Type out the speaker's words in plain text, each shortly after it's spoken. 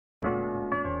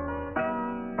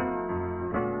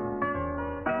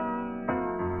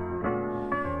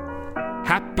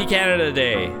Happy Canada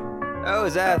Day. Oh,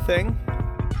 is that a thing?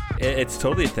 It's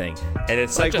totally a thing. And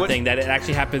it's such a thing that it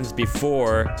actually happens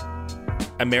before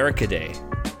America Day.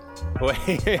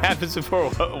 Wait, it happens before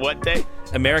what day?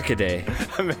 America Day.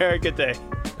 America Day.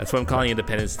 That's what I'm calling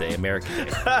Independence Day, America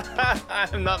Day.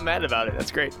 I'm not mad about it.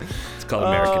 That's great. It's called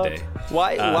America Day.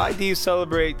 Why do you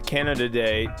celebrate Canada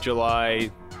Day July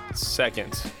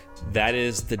 2nd? That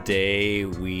is the day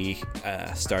we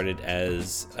started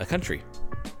as a country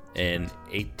in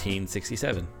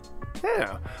 1867.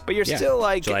 Yeah, but you're still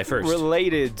like July 1st.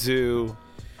 related to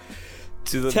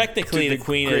the Technically, to the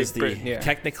Queen Great is Britain, yeah.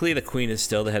 Technically, the Queen is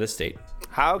still the head of state.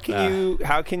 How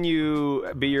can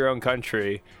you be your own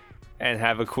country and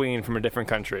have a queen from a different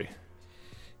country?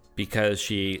 Because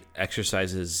she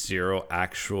exercises zero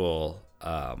actual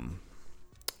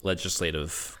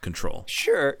legislative control.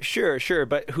 Sure.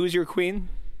 But who's your queen?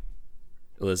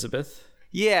 Elizabeth?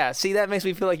 Yeah, see, that makes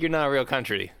me feel like you're not a real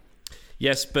country.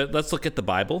 Yes, but let's look at the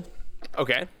Bible.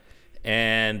 Okay.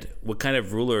 And what kind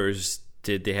of rulers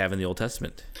did they have in the Old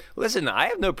Testament? Listen, I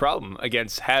have no problem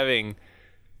against having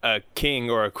a king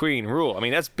or a queen rule. I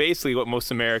mean, that's basically what most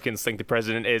Americans think the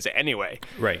president is anyway.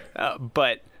 Right.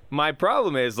 But my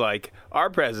problem is, like,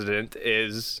 our president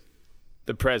is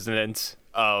the president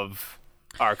of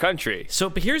our country. So,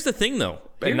 but here's the thing, though.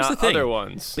 And not other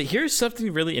ones. But here's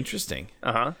something really interesting.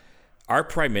 Uh-huh. Our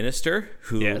prime minister,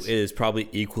 who is probably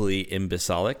equally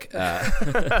imbecilic,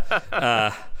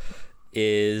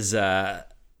 is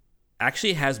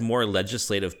actually has more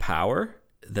legislative power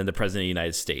than the president of the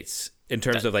United States in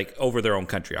terms of like over their own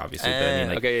country, obviously. But I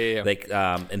mean, like,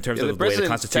 like in terms of the way the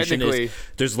Constitution is,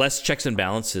 there's less checks and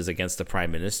balances against the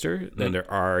prime minister than there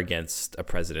are against a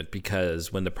president,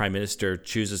 because when the prime minister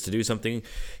chooses to do something,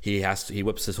 he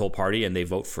whips his whole party and they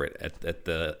vote for it at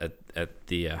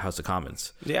the House of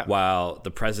Commons. Yeah. While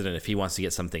the president, if he wants to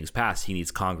get some things passed, he needs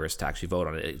Congress to actually vote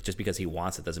on it. Just because he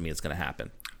wants it doesn't mean it's going to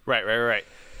happen. Right.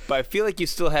 But I feel like you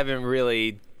still haven't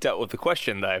really dealt with the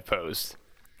question that I posed.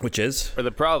 Which is? Or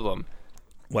the problem.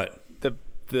 What?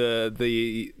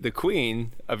 The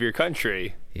queen of your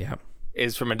country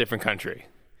is from a different country.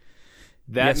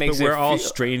 That makes but we're all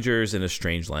strangers in a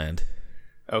strange land.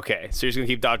 Okay, so you're just going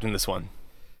to keep dodging this one.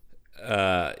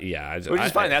 Yeah. Which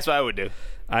is fine. That's what I would do.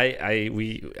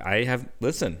 I have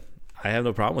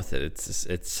no problem with it.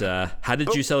 It's how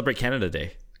did you celebrate Canada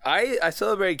Day? I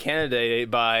celebrate Canada Day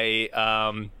by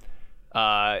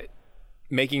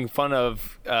making fun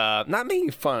of, not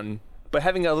making fun, but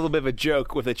having a little bit of a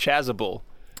joke with a chasuble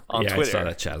on Twitter. Yeah, I saw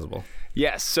that chasuble.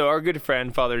 Yes, so our good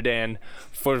friend, Father Dan,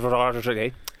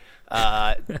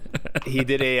 he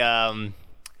did a, I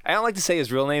don't like to say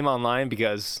his real name online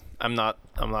because I'm not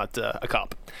a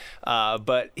cop,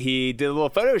 but he did a little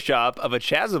Photoshop of a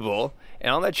chasuble,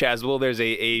 and on that chasuble there's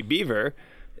a beaver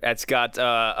that's got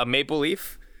a maple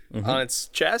leaf on its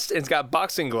chest, and it's got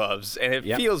boxing gloves, and it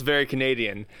feels very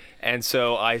Canadian. And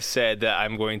so I said that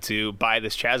I'm going to buy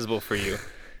this chasuble for you.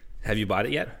 Have you bought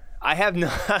it yet? I have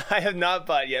not. I have not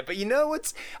bought it yet. But you know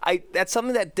what's? That's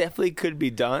something that definitely could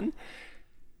be done,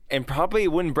 and probably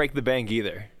wouldn't break the bank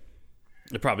either.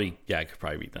 It could probably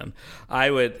be done. I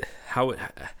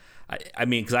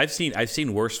mean, because I've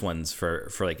seen worse ones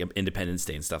for like Independence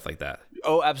Day and stuff like that.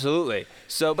 Oh, absolutely.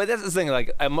 So, but that's the thing. Like,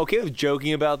 I'm okay with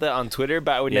joking about that on Twitter,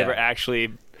 but I would never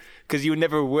actually, because you would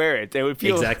never wear it. It would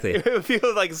feel It would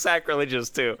feel like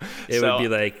sacrilegious too. It would be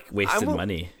like wasted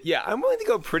money. Yeah, I'm willing to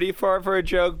go pretty far for a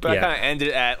joke, but I kind of ended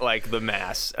at like the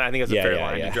mass, and I think that's a fair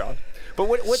line to draw. But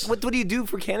what do you do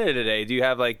for Canada Day? Do you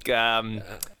have like do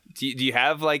you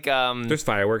have like There's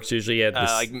fireworks usually at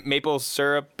like maple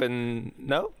syrup and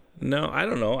no? No, I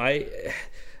don't know.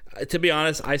 To be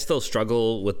honest, I still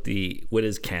struggle with what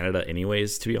is Canada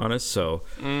anyways, to be honest. So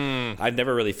I've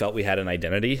never really felt we had an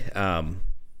identity.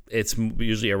 It's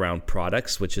usually around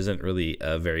products, which isn't really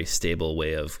a very stable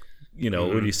way of,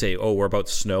 when you say, oh, we're about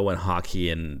snow and hockey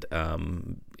and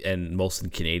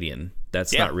Molson Canadian,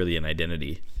 that's not really an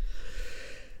identity.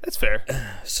 That's fair.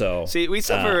 So see, we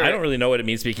suffer. I don't really know what it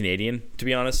means to be Canadian, to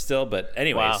be honest, still. But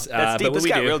anyways, wow. That's deep. But this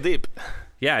got real deep.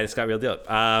 Yeah, it's got real deep.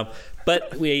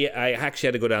 But I actually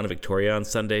had to go down to Victoria on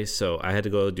Sunday, so I had to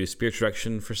go do spiritual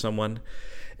direction for someone,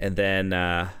 and then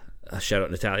shout out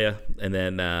Natalia. And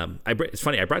then it's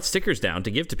funny, I brought stickers down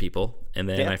to give to people, and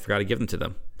then I forgot to give them to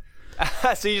them.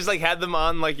 So you just like had them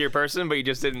on like your person, but you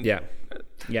just didn't. Yeah.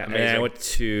 And I went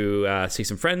to see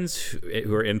some friends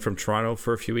who are in from Toronto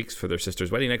for a few weeks for their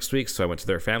sister's wedding next week. So I went to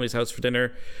their family's house for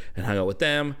dinner and hung out with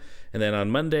them. And then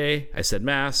on Monday, I said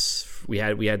mass.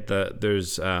 There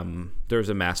was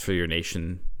a mass for your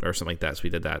nation or something like that. So we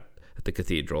did that at the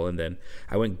cathedral. And then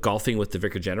I went golfing with the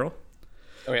Vicar General.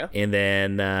 Oh, yeah? And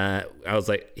then I was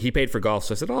like, he paid for golf.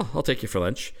 So I said, oh, I'll take you for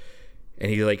lunch. And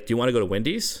he's like, do you want to go to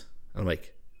Wendy's? I'm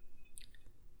like,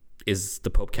 is the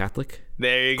Pope Catholic?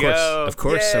 There you go. Of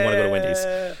course, I want to go to Wendy's.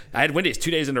 I had Wendy's 2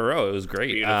 days in a row. It was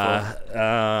great.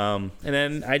 And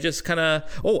then I just kind of,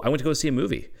 I went to go see a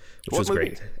movie, which was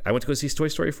great. I went to go see Toy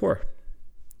Story 4.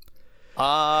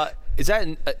 Is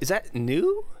that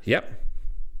new? Yep.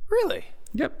 Really?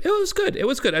 Yep, it was good.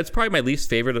 It's probably my least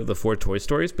favorite of the 4 Toy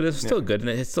Stories, but it's still good, and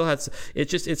it still has.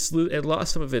 It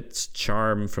lost some of its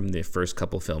charm from the first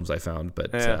couple films I found,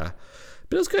 but it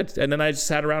was good. And then I just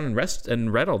sat around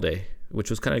and read all day, which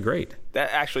was kind of great.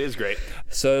 That actually is great.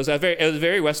 So it was a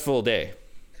very restful day.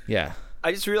 Yeah.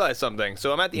 I just realized something.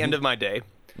 So I'm at the end of my day.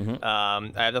 Mm-hmm.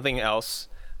 I have nothing else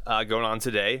going on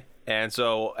today, and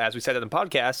so as we said in the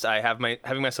podcast, I have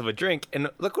having myself a drink, and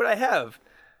look what I have.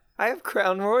 I have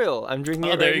Crown Royal. I'm drinking it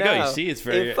right now. Oh, there you go. You see, it's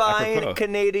very a fine apropos.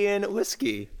 Canadian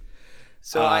whiskey.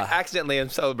 So I accidentally am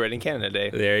celebrating Canada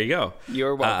Day. There you go.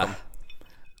 You're welcome.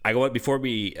 Before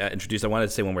we introduce, I wanted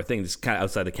to say one more thing. This is kind of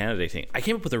outside the Canada Day thing. I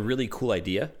came up with a really cool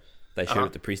idea that I shared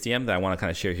with the Priest DM that I want to kind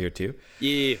of share here too.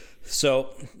 Yeah.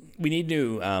 So we need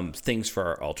new things for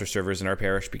our altar servers in our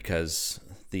parish because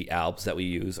the albs that we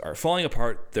use are falling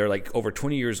apart. They're like over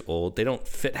 20 years old. They don't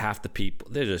fit half the people.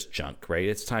 They're just junk, right?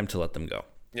 It's time to let them go.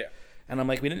 Yeah. And I'm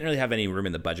like, we didn't really have any room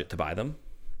in the budget to buy them.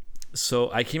 So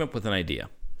I came up with an idea.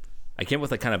 I came up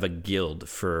with a kind of a guild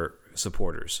for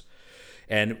supporters.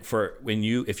 And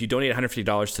if you donate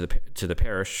 $150 to the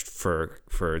parish for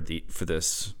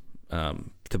this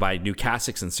to buy new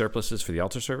cassocks and surplices for the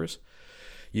altar servers,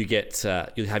 you get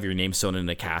you'll have your name sewn in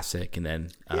a cassock, and then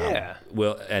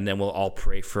we'll all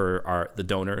pray for the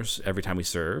donors every time we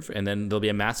serve, and then there'll be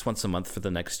a mass once a month for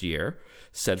the next year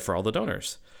said for all the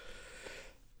donors.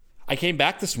 I came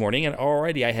back this morning and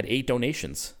already I had 8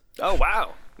 donations. Oh,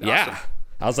 wow. Yeah. Awesome.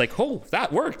 I was like,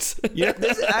 that worked. Yeah,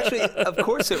 this actually, of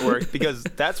course it worked, because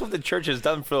that's what the church has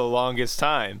done for the longest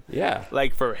time. Yeah.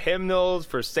 Like for hymnals,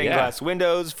 for stained glass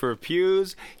windows, for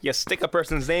pews, you stick a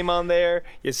person's name on there,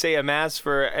 you say a mass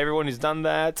for everyone who's done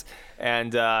that.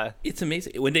 And it's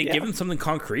amazing. When they give them something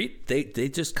concrete, they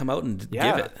just come out and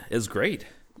give it. It was great.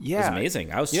 Yeah. It was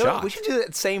amazing. I was shocked. We should do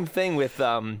that same thing with,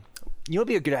 it'd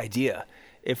be a good idea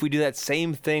if we do that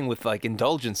same thing with like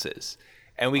indulgences.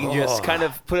 And we can just kind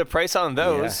of put a price on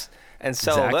those and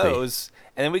sell those.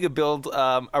 And then we could build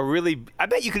I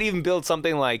bet you could even build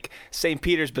something like St.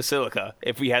 Peter's Basilica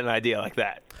if we had an idea like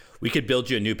that. We could build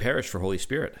you a new parish for Holy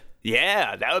Spirit.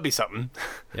 Yeah, that would be something.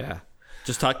 Yeah.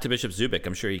 Just talk to Bishop Zubik.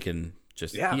 I'm sure he can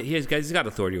just, he's got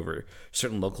authority over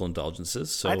certain local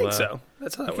indulgences. So I think so.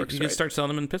 That's how that works. You can start selling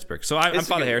them in Pittsburgh. So I'm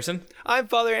Father Harrison. I'm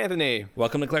Father Anthony.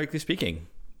 Welcome to Clerically Speaking.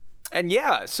 And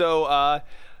so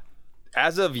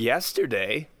as of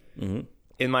yesterday,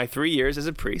 in my 3 years as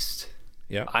a priest,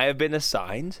 I have been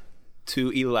assigned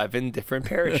to 11 different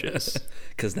parishes.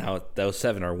 Because now those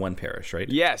 7 are one parish, right?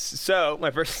 Yes. So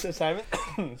my first assignment,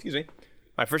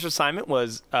 my first assignment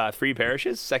was 3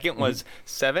 parishes. Second was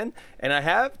 7. And I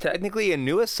have technically a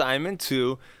new assignment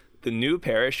to the new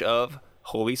parish of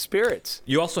Holy Spirit.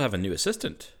 You also have a new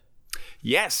assistant.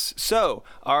 Yes. So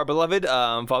our beloved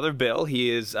Father Bill,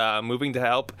 he is moving to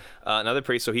help another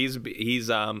priest. So he's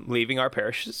leaving our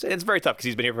parish. It's very tough because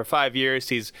he's been here for 5 years.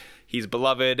 He's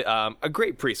beloved, a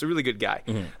great priest, a really good guy.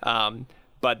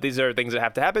 But these are things that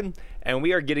have to happen. And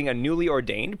we are getting a newly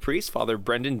ordained priest, Father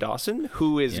Brendan Dawson,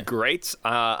 who is great.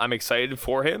 I'm excited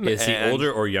for him. Is he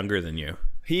older or younger than you?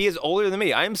 He is older than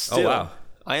me. I am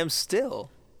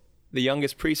still the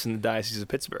youngest priest in the Diocese of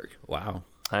Pittsburgh. Wow.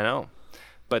 I know.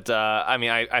 But,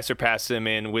 I surpass him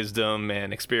in wisdom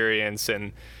and experience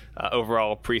and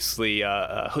overall priestly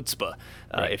chutzpah,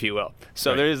 if you will.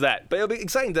 So there is that. But it'll be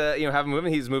exciting to have him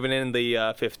moving. He's moving in the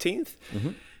 15th.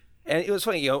 And it was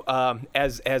funny,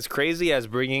 as crazy as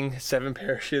bringing 7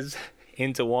 parishes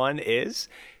into one is,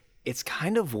 it's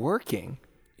kind of working.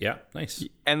 Yeah, nice.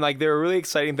 And, there are really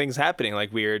exciting things happening.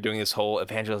 We are doing this whole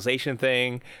evangelization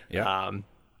thing. Yeah.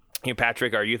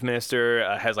 Patrick, our youth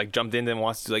minister, has jumped in and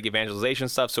wants to do evangelization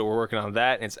stuff, so we're working on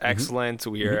that, and it's excellent.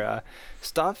 We're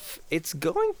it's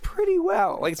going pretty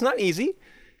well. It's not easy.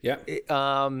 Yeah.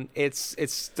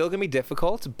 It's still gonna be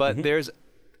difficult, but there's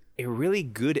a really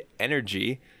good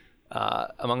energy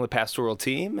among the pastoral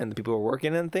team and the people who are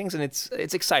working on things, and it's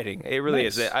exciting. It really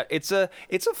is. It's a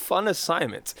fun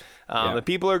assignment. The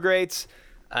people are great,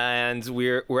 and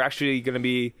we're actually gonna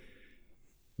be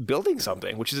building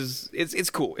something, which is it's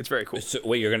cool. It's very cool. So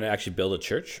wait, you're going to actually build a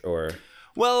church, or?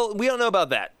 Well, we don't know about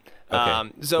that.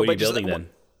 Okay. What are you building then?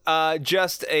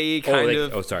 Just a kind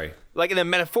of. Oh, sorry. In a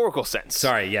metaphorical sense.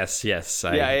 Sorry. Yes.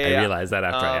 I realized that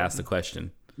after I asked the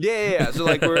question. Yeah. So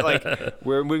like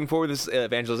we're moving forward with this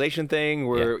evangelization thing.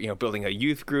 We're building a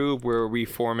youth group. We're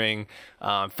reforming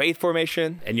faith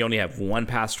formation. And you only have one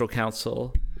pastoral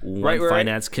council, one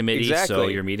finance committee, exactly. So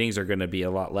your meetings are going to be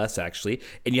a lot less actually,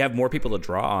 and you have more people to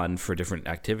draw on for different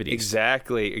activities.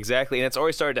 Exactly, and it's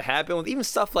already started to happen with even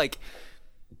stuff like,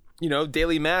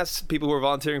 daily mass. People who are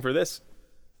volunteering for this,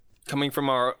 coming from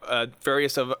our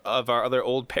various of our other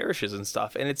old parishes and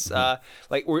stuff, and it's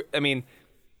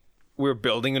we're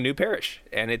building a new parish,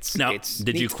 and it's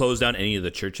did you close down any of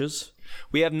the churches?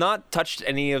 We have not touched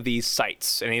any of these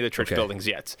sites, any of the church buildings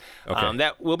yet. Okay.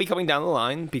 That will be coming down the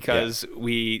line because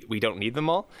we don't need them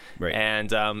all, right.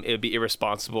 And it would be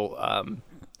irresponsible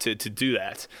to do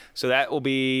that. So that will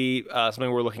be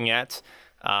something we're looking at.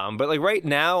 But like right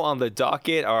now on the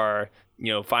docket are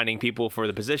finding people for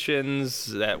the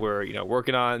positions that we're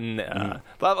working on, a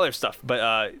lot of other stuff.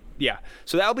 But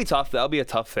so that'll be tough. That'll be a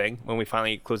tough thing when we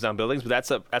finally close down buildings. But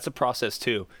that's a process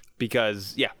too.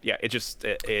 Because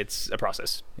it's a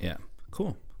process. Yeah,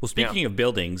 cool. Well, speaking of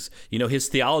buildings, his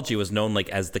theology was known like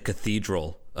as the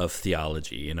cathedral of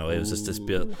theology. It was just this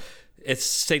build. It's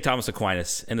St. Thomas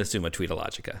Aquinas in the Summa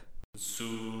Tweetologica.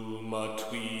 Summa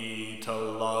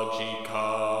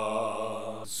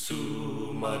Tweetologica,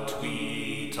 Summa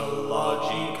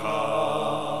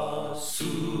Tweetologica,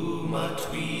 Summa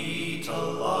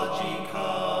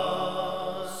Tweetologica.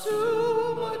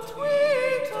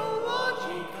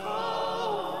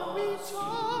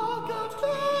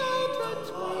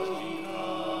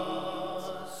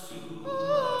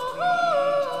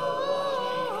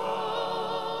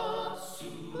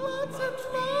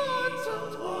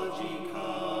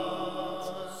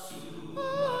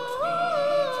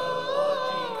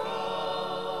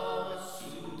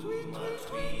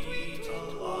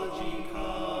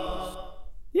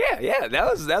 Yeah,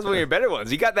 that's one of your better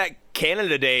ones. You got that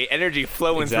Canada Day energy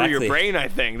flowing through your brain, I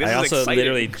think. I also exciting.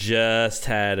 Literally just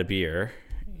had a beer.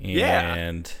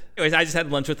 And anyways, I just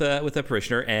had lunch with a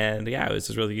parishioner, and it was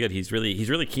just really good. He's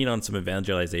really keen on some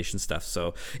evangelization stuff.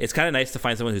 So it's kind of nice to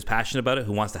find someone who's passionate about it,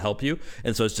 who wants to help you,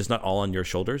 and so it's just not all on your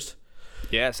shoulders.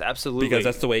 Yes, absolutely. Because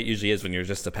that's the way it usually is when you're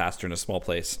just a pastor in a small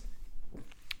place.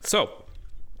 So,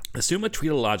 the Summa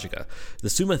Tweetologica. The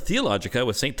Summa Theologica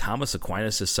was St. Thomas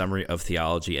Aquinas' summary of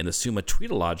theology, and the Summa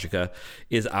Tweetologica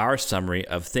is our summary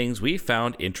of things we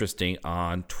found interesting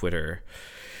on Twitter.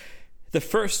 The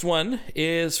first one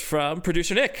is from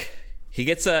producer Nick. He's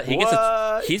been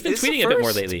tweeting a bit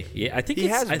more lately. Yeah, I think he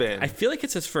has been. I feel like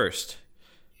it's his first.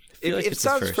 If it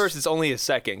sounds first, it's only his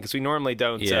second because we normally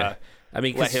don't. Yeah.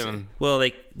 Let him. Well,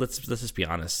 let's just be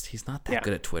honest. He's not that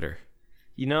good at Twitter.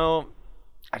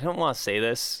 I don't want to say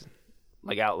this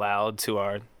out loud to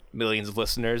our millions of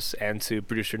listeners and to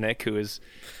producer Nick, who is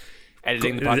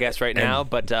editing the podcast right now,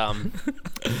 but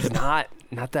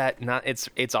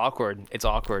it's awkward. It's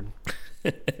awkward.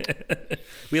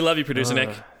 We love you, producer Nick.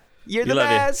 You're the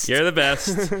best. You're the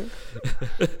best.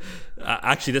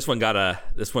 Actually, this one got a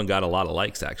lot of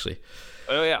likes. Actually.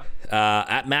 Oh yeah.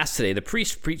 At Mass today, the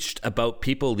priest preached about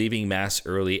people leaving Mass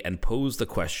early and posed the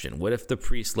question: what if the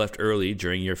priest left early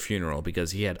during your funeral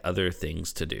because he had other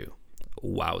things to do?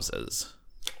 Wowzers.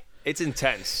 It's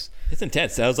intense. It's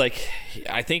intense. I was like,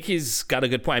 I think he's got a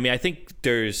good point. I mean, I think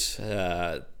there's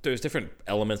different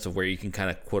elements of where you can kind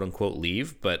of quote unquote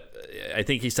leave, but I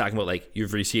think he's talking about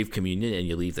you've received communion and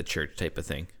you leave the church type of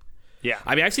thing. Yeah.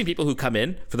 I mean, I've seen people who come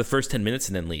in for the first 10 minutes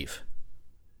and then leave.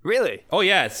 Really? Oh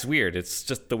yeah, it's weird. It's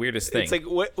just the weirdest thing. It's like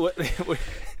what oh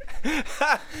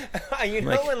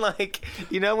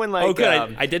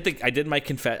good. I did my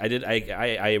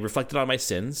I reflected on my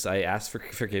sins. I asked for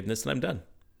forgiveness, and I'm done.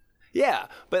 Yeah,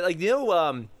 but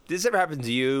did this ever happen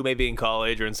to you? Maybe in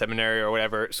college or in seminary or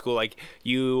whatever school.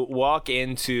 You walk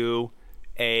into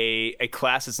a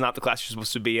class that's not the class you're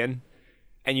supposed to be in,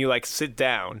 and you sit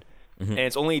down, and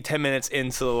it's only 10 minutes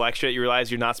into the lecture that you realize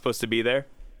you're not supposed to be there.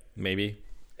 Maybe.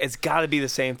 It's got to be the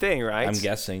same thing, right? I'm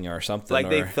guessing, or something.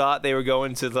 They thought they were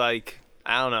going to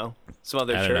I don't know, some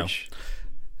other church.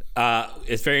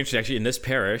 It's very interesting, actually. In this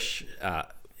parish,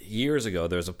 years ago,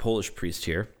 there was a Polish priest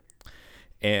here,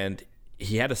 and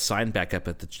he had a sign back up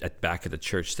at the back of the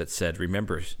church that said,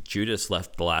 "Remember, Judas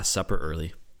left the Last Supper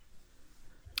early."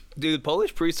 Dude,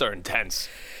 Polish priests are intense.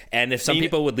 And if some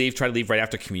people would try to leave right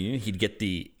after communion, he'd get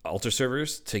the altar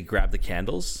servers to grab the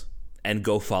candles and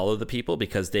go follow the people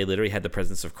because they literally had the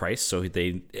presence of Christ. So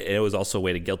it was also a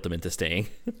way to guilt them into staying.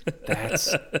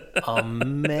 That's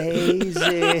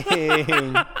amazing.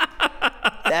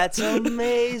 That's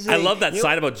amazing. I love that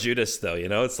sign about Judas, though.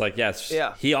 It's like,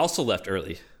 he also left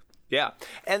early. Yeah.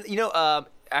 And,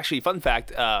 actually, fun fact,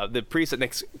 the priest that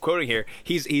Nick's quoting here,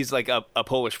 he's like a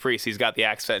Polish priest. He's got the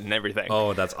accent and everything.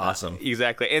 Oh, that's awesome.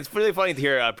 Exactly. And it's really funny to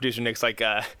hear producer Nick's like,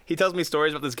 he tells me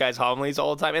stories about this guy's homilies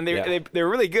all the time, and they're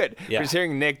really good. Yeah. Just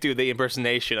hearing Nick do the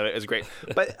impersonation of it is great.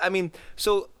 But, I mean,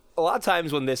 so a lot of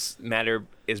times when this matter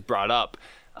is brought up,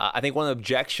 I think one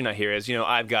objection I hear is,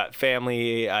 I've got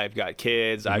family, I've got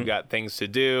kids, I've got things to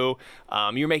do.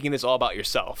 You're making this all about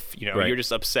yourself. Right. You're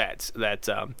just upset that,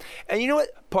 and you know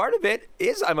what? Part of it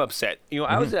is I'm upset.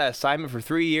 I was at assignment for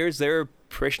 3 years. There are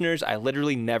parishioners I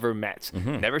literally never met,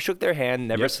 never shook their hand,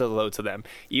 never said hello to them.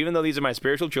 Even though these are my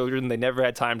spiritual children, they never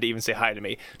had time to even say hi to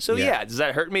me. So does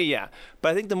that hurt me? Yeah. But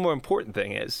I think the more important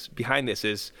thing is behind this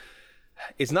is,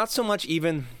 it's not so much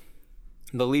even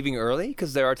the leaving early,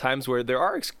 because there are times where there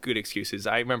are good excuses.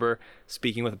 I remember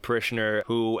speaking with a parishioner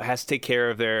who has to take care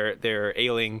of their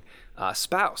ailing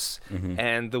spouse,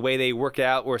 and the way they work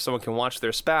out where someone can watch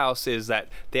their spouse is that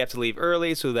they have to leave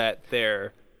early so that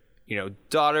their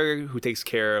daughter who takes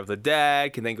care of the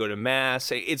dad can then go to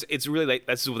mass. It's really like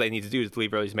that's what they need to do, is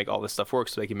leave early to make all this stuff work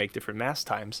so they can make different mass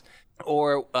times,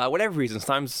 or whatever reason.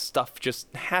 Sometimes stuff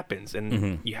just happens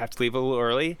and you have to leave a little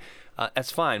early.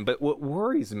 That's fine. But what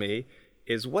worries me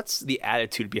is what's the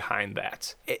attitude behind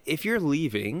that? If you're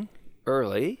leaving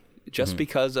early just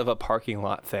because of a parking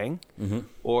lot thing,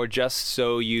 or just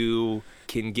so you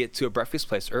can get to a breakfast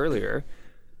place earlier,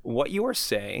 what you are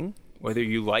saying, whether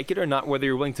you like it or not, whether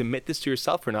you're willing to admit this to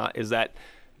yourself or not, is that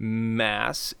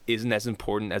Mass isn't as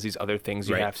important as these other things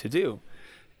you have to do.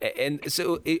 And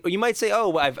so you might say, oh,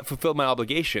 well, I've fulfilled my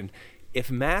obligation. If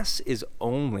Mass is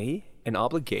only an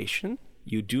obligation,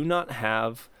 you do not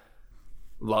have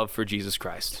love for Jesus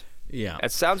Christ. Yeah.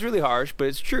 That sounds really harsh, but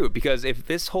it's true, because if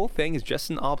this whole thing is just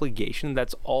an obligation,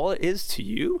 that's all it is to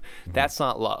you, that's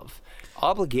not love.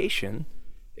 Obligation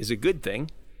is a good thing,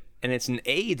 and it's an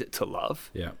aid to love.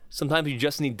 Yeah. Sometimes you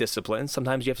just need discipline.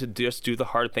 Sometimes you have to just do the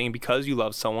hard thing because you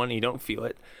love someone and you don't feel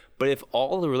it. But if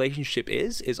all the relationship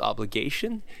is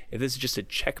obligation, if this is just a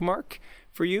check mark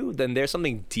for you, then there's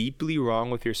something deeply wrong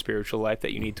with your spiritual life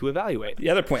that you need to evaluate. The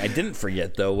other point I didn't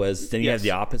forget, though, was then you have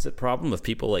the opposite problem of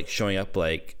people like showing up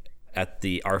like at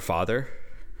the Our Father.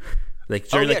 Like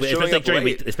during,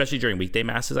 especially during weekday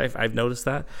masses, I've noticed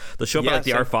that they'll show up at like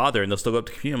the Our Father and they'll still go up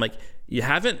to communion. I'm like, you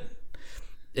haven't.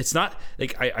 It's not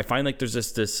like I find like there's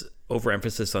just this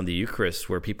overemphasis on the Eucharist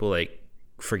where people like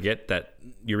forget that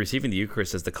you're receiving the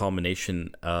Eucharist as the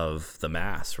culmination of the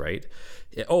Mass, right?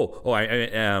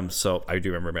 So I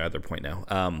do remember my other point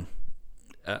now.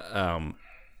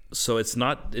 So it's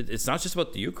not just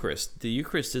about the Eucharist. The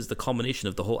Eucharist is the culmination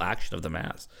of the whole action of the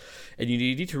Mass, and you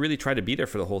need to really try to be there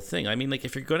for the whole thing. I mean, like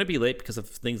if you're going to be late because of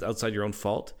things outside your own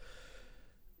fault,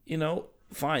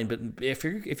 fine. But if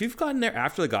you've gotten there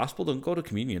after the gospel, don't go to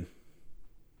communion.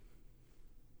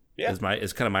 Yeah,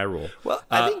 is kind of my rule. Well,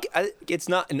 I think it's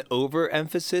not an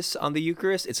overemphasis on the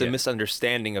Eucharist. It's a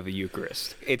misunderstanding of the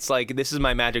Eucharist. It's like, this is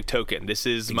my magic token. This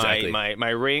is my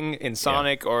ring in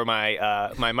Sonic, or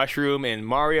my mushroom in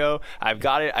Mario. I've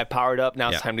got it. I powered up. Now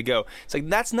it's time to go. It's like,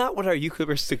 that's not what our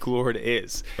Eucharistic Lord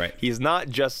is. Right. He's not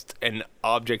just an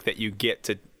object that you get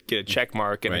to get a check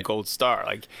mark and a gold star.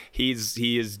 Like he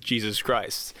is Jesus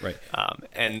Christ. Right.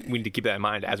 And we need to keep that in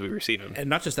mind as we receive him. And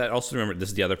not just that, also remember, this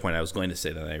is the other point I was going to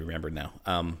say that I remember now,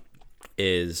 and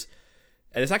it's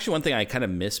actually one thing I kind of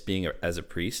miss being as a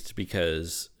priest,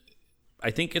 because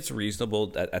I think it's reasonable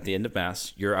that at the end of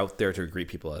Mass, you're out there to greet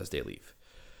people as they leave.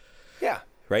 Yeah.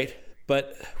 Right?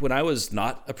 But when I was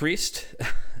not a priest,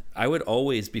 I would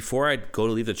always, before I'd go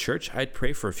to leave the church, I'd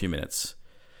pray for a few minutes.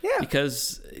 Yeah.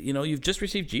 Because, you've just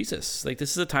received Jesus. Like,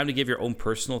 this is a time to give your own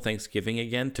personal thanksgiving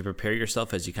again, to prepare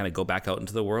yourself as you kind of go back out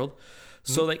into the world.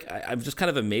 So, like, I'm just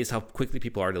kind of amazed how quickly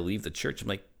people are to leave the church. I'm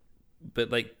like, but,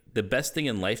 like, the best thing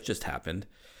in life just happened.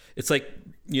 It's like,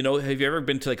 have you ever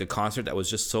been to, like, a concert that was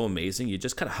just so amazing? You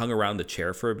just kind of hung around the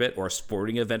chair for a bit, or a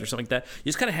sporting event or something like that. You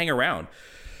just kind of hang around.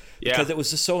 Yeah. Because it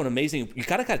was just so amazing. You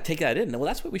got to kind of take that in. Well,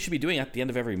 that's what we should be doing at the end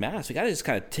of every Mass. We got to just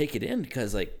kind of take it in,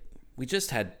 because, like, we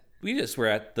just were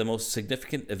at the most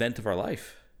significant event of our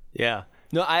life. Yeah.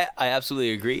 No, I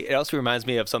absolutely agree. It also reminds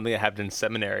me of something that happened in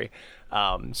seminary.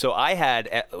 So I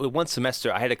had, one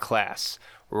semester, I had a class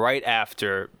right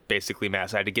after basically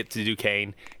Mass. I had to get to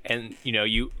Duquesne, and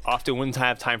you often wouldn't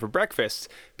have time for breakfast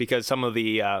because some of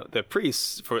the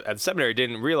priests at the seminary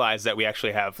didn't realize that we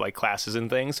actually have like classes and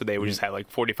things, so they would just have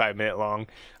like 45-minute long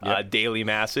daily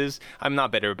Masses. I'm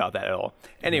not bitter about that at all.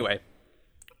 Anyway.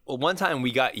 Well, one time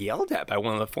we got yelled at by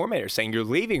one of the formators saying, "You're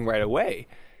leaving right away."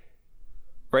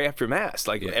 right after Mass.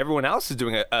 Like everyone else is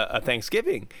doing a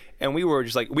Thanksgiving. And we were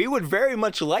just like, we would very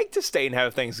much like to stay and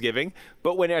have Thanksgiving,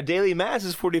 but when our daily Mass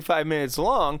is 45 minutes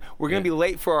long, we're going to be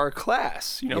late for our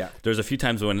class, Yeah. There's a few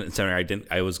times when in seminary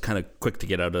I was kind of quick to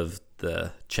get out of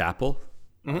the chapel.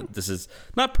 This is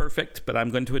not perfect, but I'm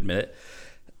going to admit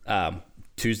it.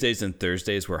 Tuesdays and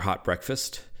Thursdays were hot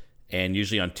breakfast. And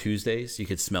usually on Tuesdays, you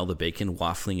could smell the bacon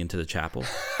waffling into the chapel.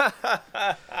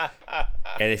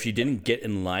 And if you didn't get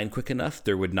in line quick enough,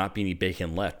 there would not be any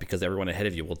bacon left because everyone ahead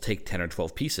of you will take 10 or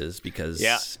 12 pieces because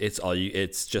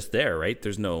it's just there, right?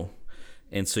 There's no...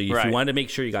 And so if you wanted to make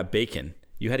sure you got bacon,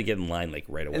 you had to get in line like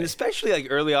right away. And especially like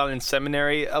early on in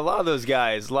seminary, a lot of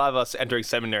us entering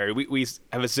seminary, we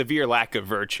have a severe lack of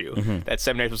virtue. That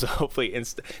seminary was hopefully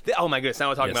oh my goodness, now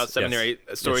we're talking about seminary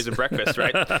stories of breakfast,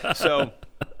 right? So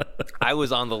I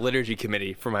was on the liturgy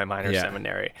committee for my minor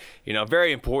seminary. You know,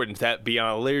 very important that be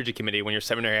on a liturgy committee when your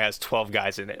seminary has 12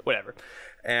 guys in it, whatever.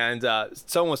 And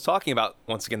someone was talking about,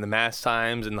 once again, the Mass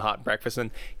times and the hot breakfast, and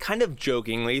kind of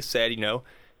jokingly said, you know,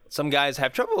 some guys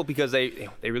have trouble because they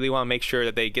really want to make sure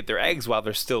that they get their eggs while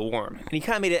they're still warm. And he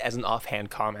kind of made it as an offhand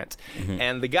comment.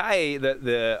 And the guy,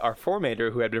 our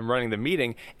formator who had been running the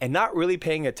meeting and not really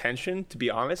paying attention, to be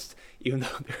honest, even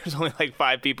though there was only like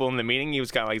 5 people in the meeting, he was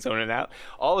kind of like zoning out.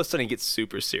 All of a sudden he gets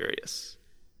super serious.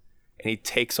 And he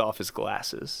takes off his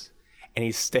glasses. And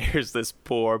he stares this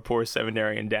poor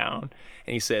seminarian down.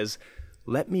 And he says,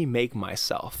 "Let me make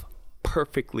myself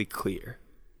perfectly clear.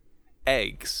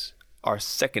 Eggs are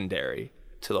secondary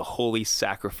to the holy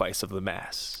sacrifice of the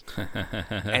Mass."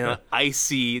 And an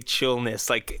icy chillness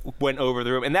like went over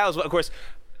the room. And that was, of course,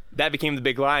 that became the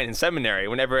big line in seminary.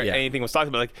 Whenever anything was talked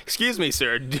about, like, "Excuse me,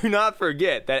 sir, do not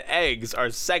forget that eggs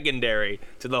are secondary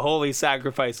to the holy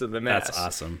sacrifice of the Mass." That's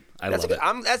awesome. I love it.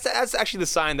 That's actually the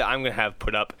sign that I'm going to have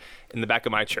put up in the back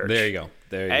of my church. There you go.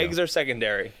 Eggs are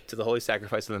secondary to the holy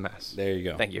sacrifice of the Mass. There you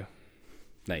go. Thank you.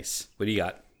 Nice. What do you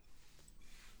got?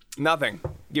 Nothing.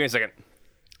 Give me a second.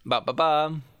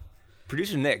 Ba-ba-ba.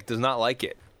 Producer Nick does not like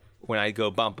it when I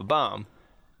go bum-ba-bum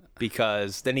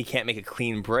because then he can't make a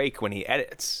clean break when he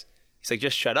edits. He's like,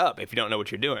 just shut up if you don't know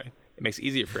what you're doing. It makes it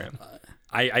easier for him.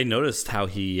 I noticed how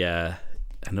he... I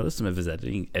noticed some of his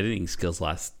editing skills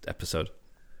last episode.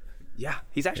 Yeah,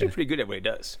 he's actually pretty good at what he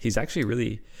does. He's actually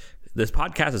really... This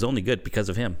podcast is only good because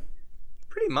of him.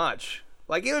 Pretty much.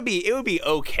 Like, it would be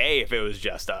okay if it was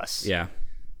just us. Yeah.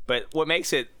 But what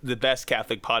makes it the best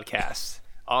Catholic podcast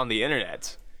on the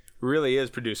internet really is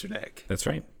Producer Nick. That's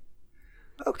right.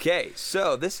 Okay,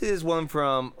 so this is one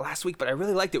from last week, but I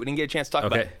really liked it. We didn't get a chance to talk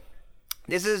about it.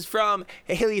 This is from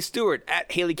Haley Stewart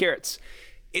at Haley Carrots.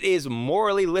 "It is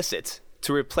morally licit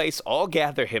to replace all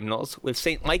gather hymnals with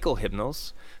St. Michael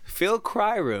hymnals, fill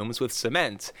cry rooms with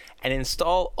cement, and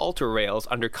install altar rails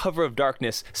under cover of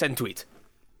darkness," send tweet.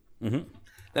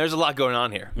 There's a lot going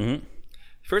on here.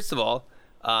 First of all,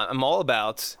 I'm all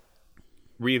about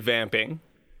revamping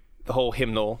the whole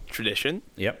hymnal tradition.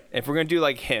 Yep. If we're going to do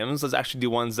like hymns, let's actually do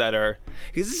ones that are...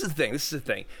 Because this is the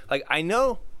thing. Like,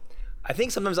 I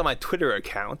think sometimes on my Twitter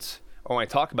account, or when I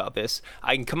talk about this,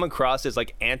 I can come across as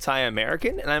like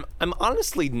anti-American, and I'm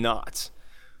honestly not.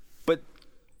 But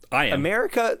I am.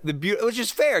 America, which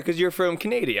is fair because you're from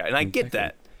Canada, and I get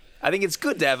that. I think it's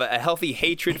good to have a healthy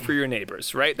hatred for your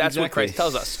neighbors, right? That's what Christ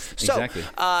tells us. So, exactly.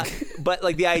 But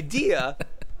like the idea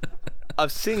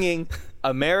of singing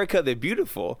 "America the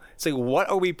Beautiful," it's like, what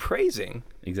are we praising?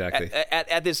 Exactly.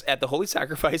 At the holy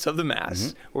sacrifice of the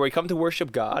Mass, where we come to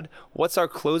worship God, what's our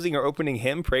closing or opening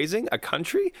hymn praising? A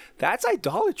country? That's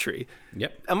idolatry.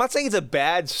 Yep. I'm not saying it's a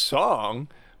bad song,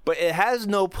 but it has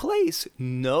no place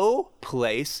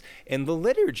in the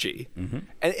liturgy. And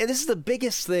this is the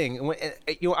biggest thing.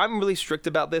 I'm really strict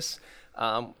about this.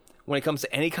 When it comes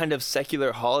to any kind of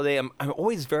secular holiday, I'm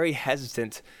always very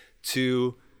hesitant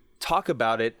to talk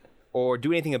about it or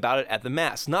do anything about it at the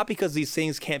Mass. Not because these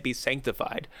things can't be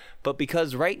sanctified, but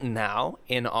because right now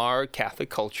in our Catholic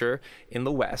culture in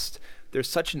the West, there's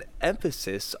such an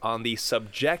emphasis on the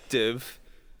subjective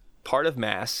part of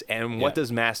Mass and what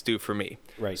does Mass do for me.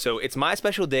 Right. So it's my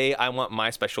special day. I want my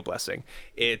special blessing.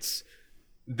 It's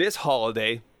this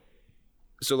holiday,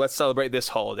 so let's celebrate this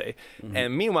holiday.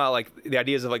 And meanwhile, like the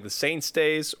ideas of like the saints'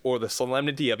 days or the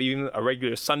solemnity of even a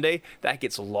regular Sunday, that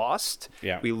gets lost.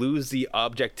 Yeah. We lose the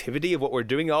objectivity of what we're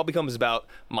doing. It all becomes about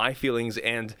my feelings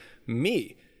and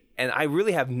me. And I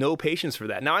really have no patience for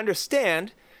that. Now, I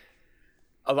understand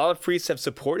a lot of priests have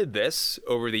supported this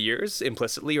over the years,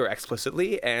 implicitly or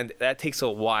explicitly, and that takes a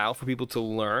while for people to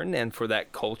learn and for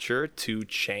that culture to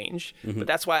change. But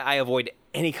that's why I avoid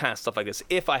any kind of stuff like this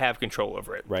if I have control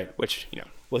over it. Right. Which,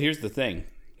 Well, here's the thing.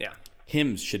 Yeah.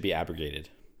 Hymns should be abrogated.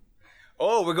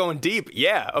 Oh, we're going deep.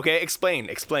 Yeah. Okay. Explain.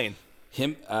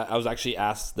 Him. I was actually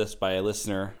asked this by a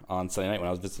listener on Sunday night when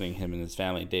I was visiting him and his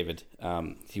family, David.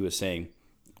 He was saying,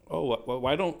 "Oh,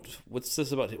 why don't? What's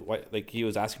this about? Why?" Like he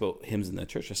was asking about hymns in the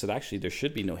church. I said, actually, there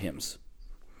should be no hymns.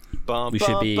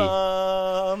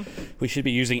 We should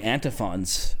be using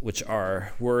antiphons, which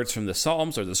are words from the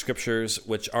Psalms or the Scriptures,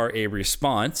 which are a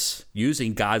response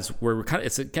using God's word.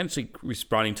 It's essentially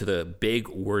responding to the big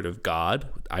word of God,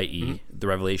 i.e., the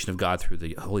revelation of God through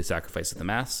the holy sacrifice of the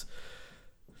Mass,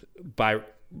 by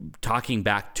talking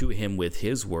back to Him with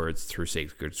His words through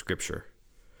sacred Scripture.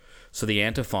 So the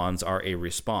antiphons are a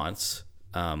response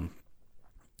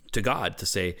to God to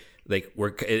say, like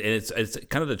it's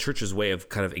kind of the church's way of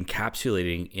kind of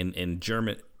encapsulating in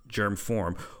germ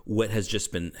form what has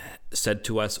just been said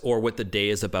to us, or what the day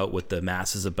is about, what the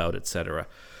Mass is about, etc.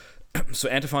 So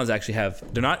antiphons actually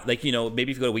they're not like, maybe if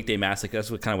you go to weekday Mass, like that's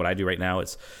what I do right now.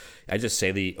 I just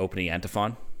say the opening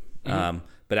antiphon,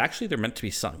 but actually they're meant to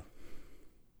be sung.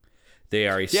 They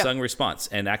are a sung response,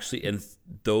 and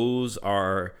those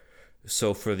are.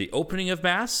 So for the opening of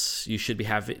Mass, you should be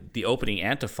having the opening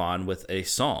antiphon with a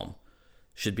psalm.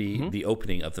 Should be the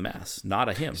opening of the Mass, not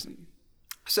a hymn.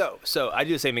 So I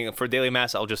do the same thing for daily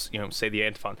Mass. I'll just say the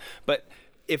antiphon. But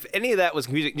if any of that was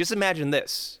confusing, just imagine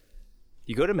this: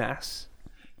 you go to Mass,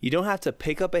 you don't have to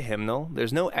pick up a hymnal.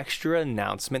 There's no extra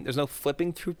announcement. There's no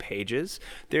flipping through pages.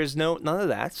 There's none of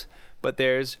that. But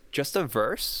there's just a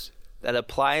verse that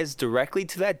applies directly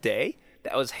to that day,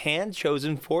 that was hand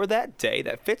chosen for that day,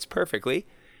 that fits perfectly,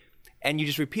 and you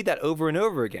just repeat that over and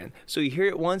over again. So you hear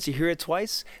it once, you hear it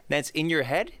twice, that's in your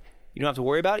head. You don't have to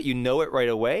worry about it. You know it right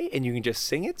away, and you can just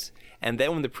sing it. And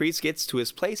then when the priest gets to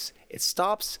his place, it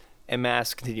stops, and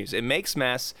Mass continues. It makes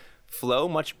Mass flow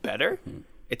much better.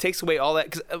 It takes away all that.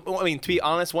 Because, to be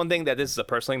honest, one thing this is a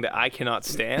personal thing that I cannot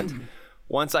stand.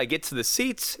 Once I get to the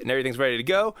seats and everything's ready to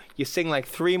go, you sing like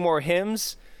 3 more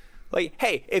hymns. Like,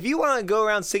 hey, if you want to go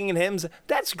around singing hymns,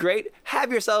 that's great. Have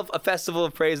yourself a festival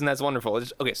of praise, and that's wonderful.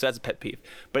 Okay, so that's a pet peeve.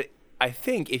 But I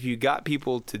think if you got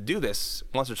people to do this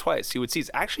once or twice, you would see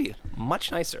it's actually much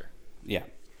nicer. Yeah,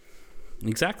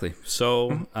 exactly.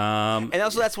 So, and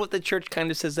also that's what the church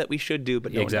kind of says that we should do,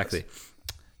 but no exactly.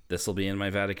 This will be in my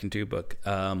Vatican II book.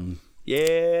 And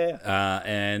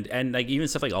like even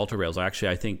stuff like altar rails. Actually,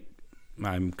 I think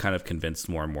I'm kind of convinced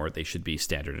more and more they should be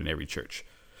standard in every church.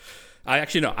 I'm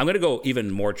going to go even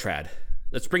more trad.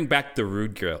 Let's bring back the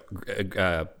Rood Grill.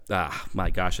 My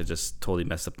gosh, I just totally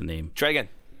messed up the name. Try again.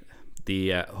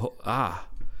 The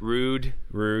Rood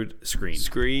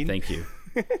screen. Thank you.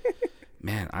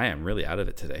 Man, I am really out of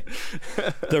it today.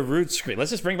 The Rood screen.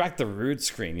 Let's just bring back the Rood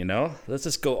screen. Let's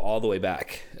just go all the way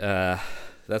back.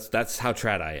 That's how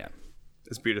trad I am.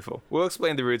 It's beautiful. We'll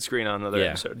explain the Rood screen on another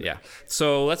episode. Yeah.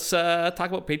 So let's talk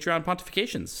about Patreon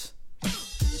pontifications.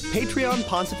 Patreon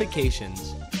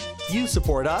pontifications. You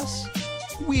support us,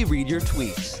 we read your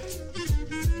tweets.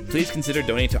 Please consider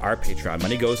donating to our Patreon.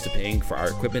 Money goes to paying for our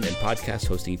equipment and podcast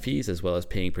hosting fees, as well as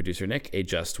paying producer Nick a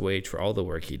just wage for all the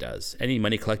work he does. Any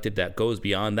money collected that goes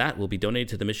beyond that will be donated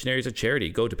to the Missionaries of Charity.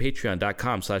 Go to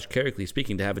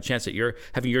patreon.com/charicallyspeaking to have a chance at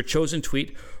having your chosen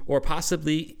tweet or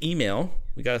possibly email.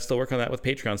 We got to still work on that with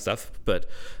Patreon stuff, but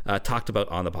talked about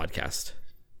on the podcast.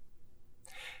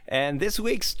 And this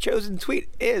week's chosen tweet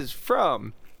is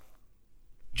from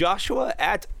Joshua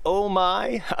at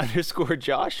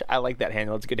 @ohmy_Josh. I like that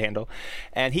handle. It's a good handle.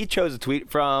 And he chose a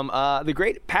tweet from the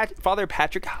great Father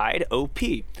Patrick Hyde,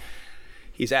 OP.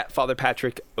 He's at Father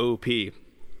Patrick OP.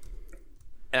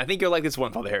 And I think you'll like this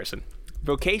one, Father Harrison.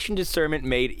 Vocation discernment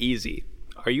made easy.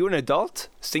 Are you an adult,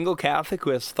 single Catholic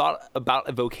who has thought about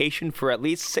a vocation for at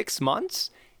least 6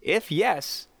 months? If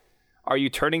yes, are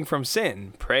you turning from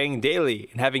sin, praying daily,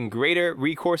 and having greater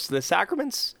recourse to the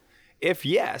sacraments? If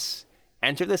yes,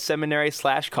 enter the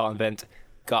seminary/convent.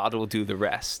 God will do the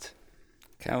rest.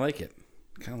 Kind of like it.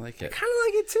 I kind of like it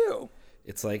too.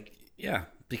 It's like,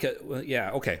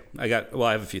 okay. I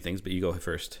have a few things, but you go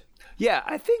first. Yeah,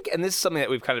 I think, and this is something that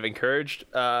we've kind of encouraged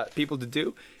people to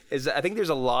do, is that I think there's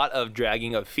a lot of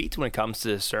dragging of feet when it comes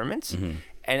to sermons. Mm-hmm.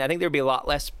 And I think there'd be a lot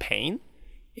less pain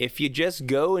if you just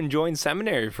go and join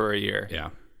seminary for a year. Yeah.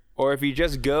 Or if you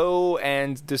just go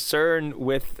and discern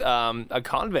with a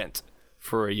convent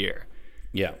for a year.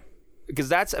 Yeah. Because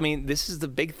this is the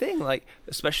big thing, like,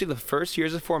 especially the first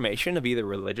years of formation of either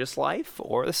religious life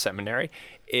or the seminary,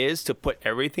 is to put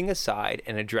everything aside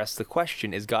and address the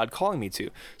question, is God calling me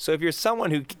to? So if you're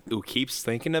someone who keeps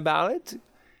thinking about it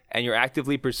and you're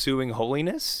actively pursuing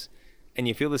holiness and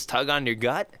you feel this tug on your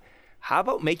gut, how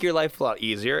about make your life a lot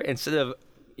easier instead of,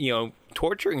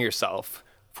 torturing yourself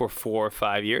for 4 or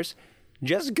 5 years?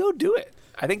 Just go do it.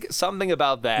 I think something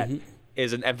about that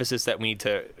is an emphasis that we need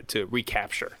to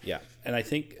recapture. Yeah, and I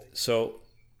think so.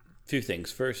 Two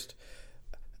things. First,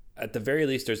 at the very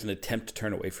least, there's an attempt to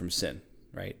turn away from sin,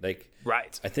 right?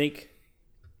 Right. I think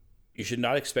you should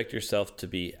not expect yourself to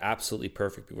be absolutely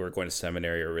perfect before going to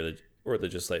seminary or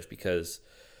religious life, because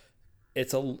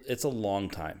it's a long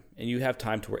time, and you have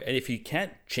time to work. And if you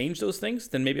can't change those things,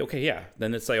 then maybe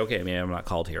then it's like, okay, maybe I'm not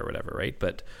called here or whatever, right?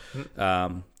 But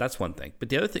that's one thing. But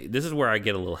the other thing, this is where I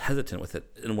get a little hesitant with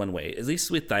it in one way, at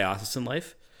least with diocesan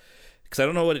life, because I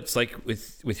don't know what it's like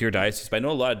with your diocese, but I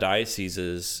know a lot of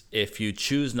dioceses, if you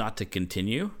choose not to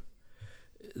continue,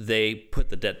 they put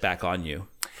the debt back on you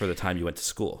for the time you went to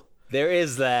school. There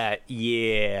is that,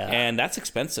 yeah. And that's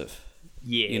expensive.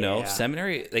 Yeah.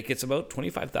 Seminary, it's about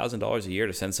 $25,000 a year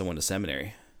to send someone to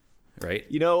seminary, right?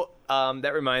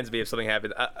 That reminds me of something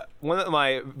happened. One of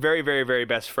my very, very, very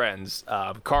best friends,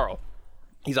 Carl,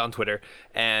 he's on Twitter,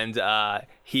 and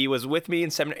he was with me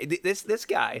in seminary. This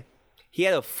guy, he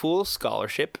had a full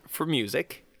scholarship for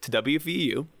music to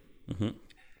WVU,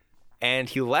 and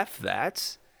he left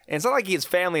that. And it's not like his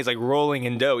family is rolling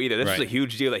in dough either. This was a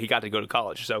huge deal that he got to go to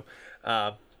college. So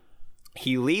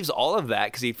he leaves all of that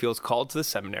because he feels called to the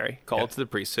seminary, called to the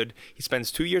priesthood. He spends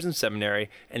 2 years in seminary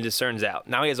and discerns out.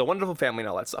 Now he has a wonderful family and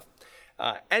all that stuff.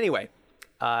 Anyway,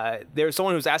 there's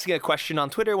someone who's asking a question on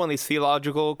Twitter, one of these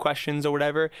theological questions or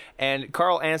whatever, and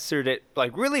Carl answered it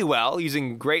really well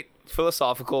using great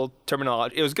philosophical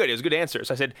terminology. It was good. It was a good answer.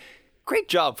 So I said, "Great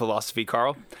job, philosophy,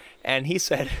 Carl." And he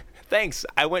said, "Thanks.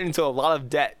 I went into a lot of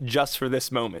debt just for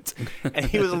this moment." And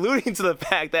he was alluding to the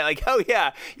fact that, oh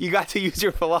yeah, you got to use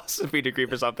your philosophy degree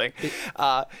for something.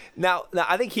 Now,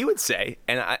 I think he would say,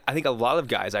 and I think a lot of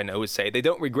guys I know would say, they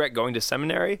don't regret going to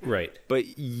seminary. Right.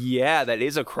 But yeah, that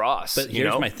is a cross. But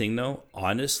here's my thing, though.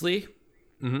 Honestly,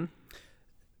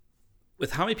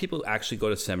 with how many people actually go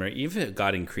to seminary, even if it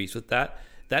got increased with that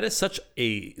is such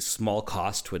a small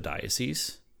cost to a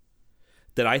diocese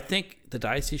that I think the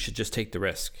diocese should just take the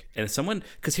risk. And if someone,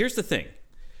 because here's the thing,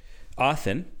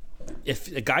 often, if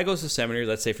a guy goes to seminary,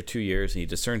 let's say for 2 years, and he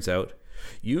discerns out,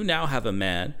 you now have a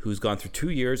man who's gone through 2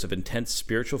 years of intense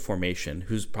spiritual formation,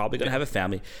 who's probably going to have a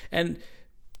family, and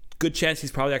good chance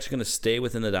he's probably actually going to stay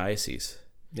within the diocese.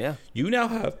 Yeah. You now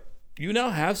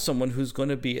have someone who's going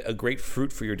to be a great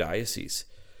fruit for your diocese.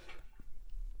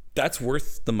 That's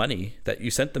worth the money that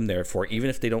you sent them there for, even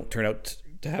if they don't turn out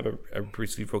to have a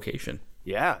priestly vocation.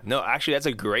 Yeah, no, actually, that's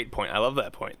a great point. I love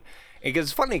that point. Because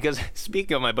it's funny, because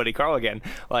speaking of my buddy Carl again,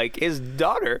 his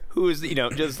daughter, who is,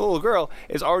 just a little girl,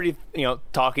 is already,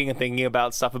 talking and thinking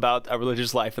about stuff about a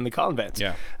religious life in the convent.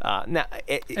 Yeah. Now,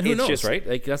 and who knows, right?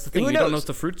 That's the thing. We don't know what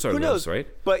the fruits are of those, right?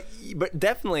 But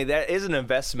definitely, that is an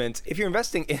investment. If you're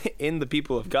investing in the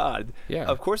people of God,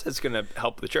 of course, that's going to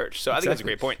help the church. So I think that's a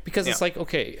great point. Because it's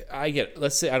okay, I get it.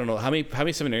 Let's say, I don't know, how many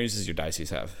seminarians does your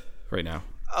diocese have right now?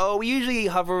 Oh, we usually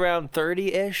hover around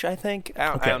 30-ish, I think.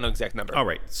 I don't know the exact number. All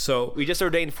right. So we just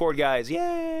ordained 4 guys.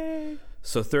 Yay!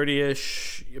 So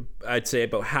 30-ish, I'd say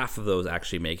about half of those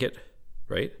actually make it,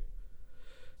 right?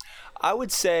 I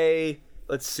would say,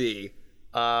 let's see.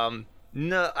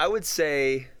 No, I would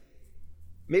say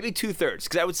maybe 2/3.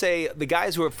 Because I would say the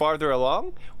guys who are farther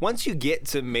along, once you get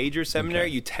to major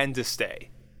seminary, you tend to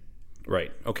stay.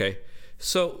 Right. Okay.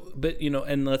 So, but,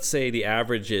 and let's say the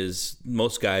average is,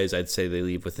 most guys, I'd say they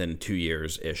leave within 2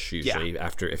 years-ish usually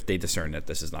after, if they discern that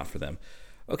this is not for them.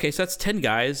 Okay, so that's 10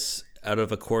 guys out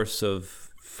of a course of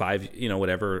 5,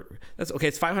 whatever. That's okay,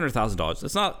 it's $500,000.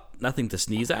 That's nothing to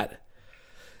sneeze at.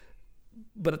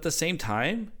 But at the same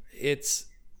time, it's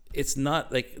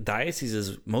not like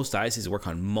most dioceses work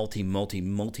on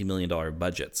multi-million dollar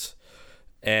budgets.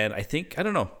 And I think, I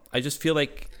don't know, I just feel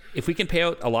like if we can pay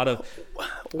out a lot of...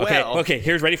 Okay,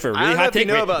 here's ready for a really hot take.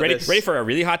 Ready for a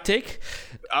really hot take?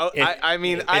 I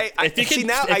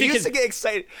used to get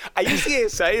excited. I used to get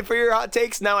excited for your hot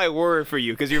takes. Now I worry for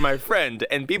you because you're my friend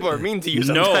and people are mean to you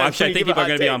sometimes. No, actually, I think people are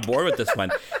going to be on board with this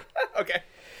one. Okay.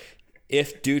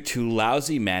 If due to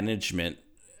lousy management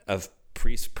of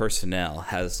priest personnel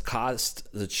has caused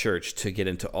the church to get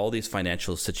into all these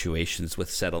financial situations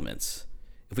with settlements,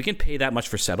 if we can pay that much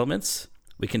for settlements,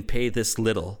 we can pay this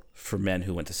little for men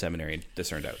who went to seminary and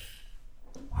discerned out.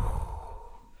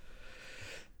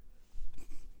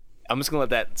 I'm just going to let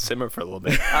that simmer for a little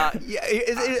bit.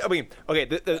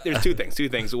 There's two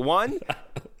things. One,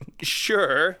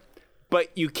 sure, but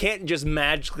you can't just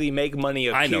magically make money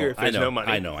appear if there's no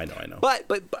money. I know.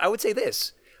 But I would say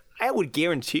this. I would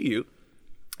guarantee you,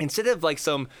 instead of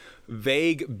some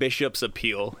vague bishop's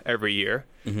appeal every year,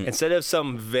 instead of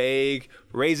some vague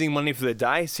raising money for the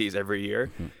diocese every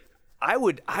year, I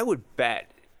would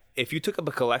bet if you took up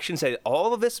a collection, said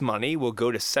all of this money will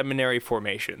go to seminary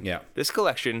formation. Yeah. This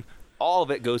collection, all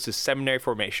of it goes to seminary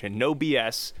formation. No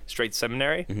BS, straight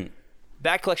seminary. Mm-hmm.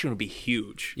 That collection would be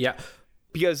huge. Yeah.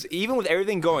 Because even with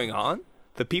everything going on,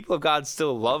 the people of God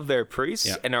still love their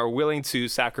priests and are willing to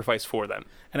sacrifice for them.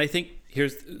 And I think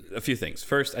here's a few things.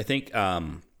 First, I think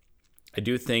I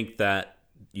do think that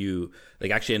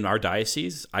actually in our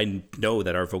diocese, I know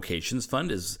that our vocations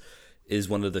fund is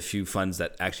one of the few funds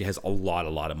that actually has a lot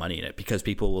of money in it, because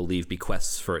people will leave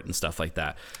bequests for it and stuff like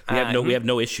that. We have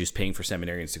no issues paying for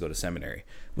seminarians to go to seminary,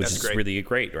 which is really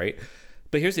great, right?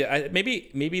 But here's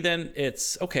maybe then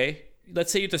it's okay.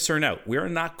 Let's say you discern out. We're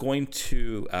not going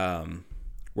to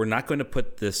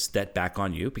put this debt back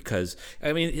on you, because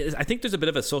I think there's a bit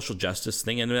of a social justice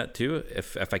thing in that too,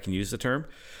 if I can use the term.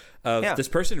 This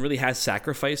person really has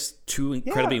sacrificed 2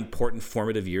 incredibly important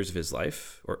formative years of his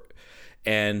life,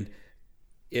 and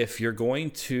if you're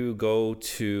going to go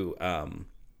to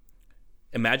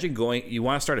imagine you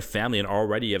want to start a family and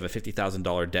already you have a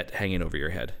 $50,000 debt hanging over your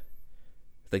head.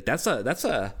 Like that's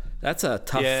a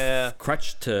tough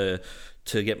crutch to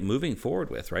get moving forward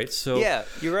with, right? So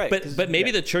you're right. But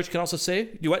maybe the church can also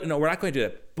say, "You what? No, we're not going to do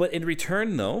that." But in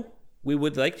return, though, we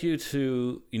would like you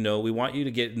to, we want you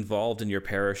to get involved in your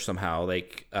parish somehow.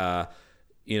 Like, as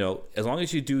long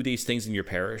as you do these things in your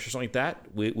parish or something like that,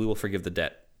 we will forgive the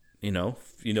debt. 2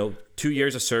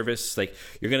 years of service, like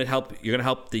you're gonna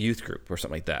help the youth group or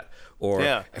something like that,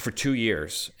 or for 2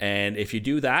 years, and if you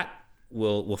do that,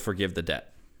 we'll forgive the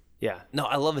debt. Yeah. No,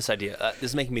 I love this idea.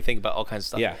 This is making me think about all kinds of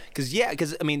stuff. Yeah.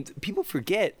 Because people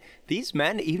forget these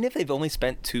men, even if they've only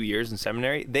spent 2 years in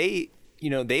seminary, they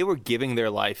were giving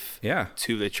their life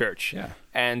to the church. Yeah.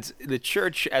 And the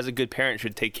church, as a good parent,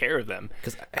 should take care of them.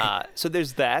 So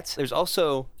there's that. There's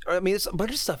also, there's a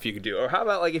bunch of stuff you could do. Or how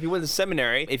about, like, if you went to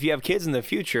seminary, if you have kids in the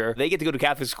future, they get to go to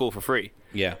Catholic school for free.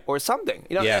 Yeah. Or something.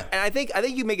 And I think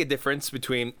you make a difference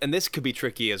between, and this could be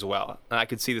tricky as well, and I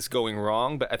could see this going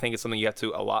wrong, but I think it's something you have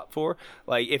to allot for.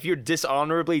 Like, if you're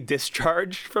dishonorably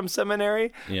discharged from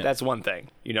seminary, that's one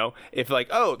thing. If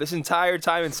this entire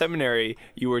time in seminary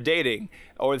you were dating,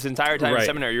 or this entire time in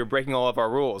seminary you're breaking all of our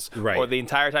rules, or the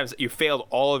entire time you failed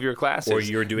all of your classes, or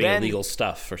you're doing illegal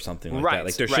stuff or something like that.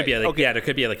 Like there should be there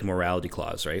could be like a morality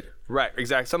clause, right? Right,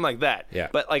 exactly, something like that. Yeah.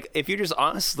 But like, if you're just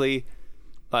honestly,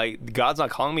 like, God's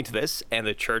not calling me to this, and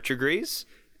the church agrees,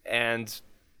 and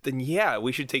then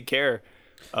we should take care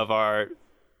of our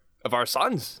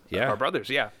sons, of our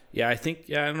brothers. Yeah, I think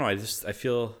I don't know. I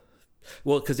feel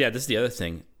because this is the other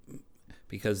thing,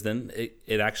 because then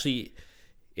it actually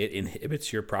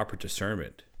inhibits your proper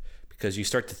discernment, because you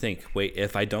start to think, wait,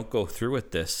 if I don't go through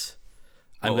with this,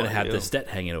 I'm going to have this debt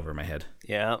hanging over my head.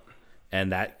 Yeah.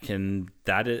 And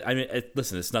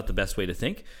listen, it's not the best way to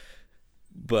think,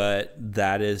 but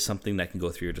that is something that can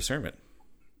go through your discernment.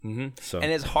 Mm-hmm. So,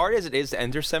 and as hard as it is to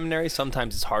enter seminary,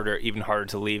 sometimes it's even harder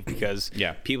to leave, because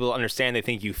people understand, they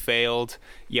think you failed.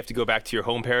 You have to go back to your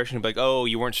home parish and be like, oh,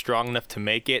 you weren't strong enough to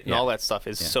make it, and all that stuff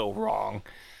is so wrong.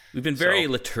 We've been very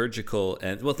liturgical,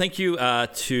 and thank you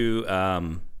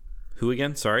to who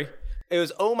again? Sorry, it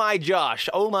was Josh,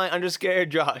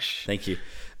 Josh. Thank you.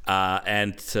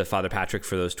 And to Father Patrick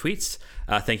for those tweets.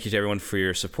 Thank you to everyone for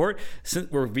your support.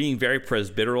 Since we're being very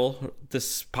presbyteral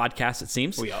this podcast, it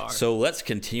seems. We are. So let's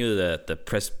continue the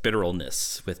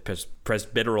presbyteralness with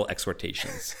presbyteral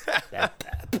exhortations. If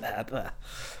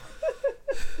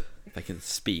I can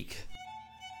speak.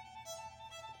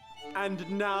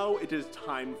 And now it is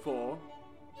time for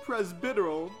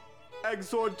presbyteral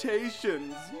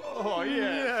exhortations. Oh,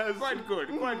 yes. Quite good.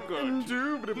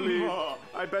 Indubitably.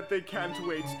 I bet they can't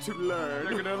wait to learn.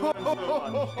 They're gonna learn so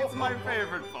much. It's my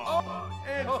favorite part.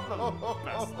 It's the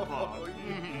best part.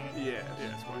 Yes,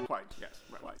 quite. Yes,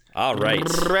 right. All right.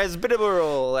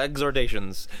 Presbyteral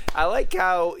exhortations. I like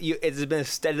how it's been a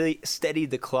steady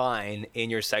decline in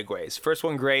your segues. First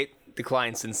one, great.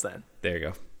 Decline since then. There you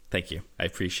go. Thank you. I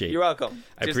appreciate it. You're welcome.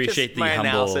 I appreciate the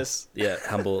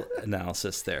humble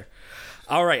analysis there.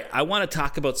 All right. I want to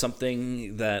talk about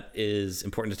something that is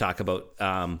important to talk about.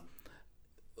 I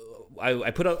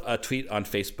put out a tweet on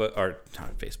Facebook, or not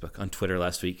on Facebook, on Twitter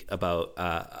last week about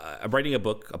I'm writing a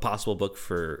possible book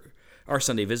for our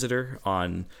Sunday visitor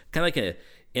on kind of like an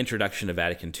introduction to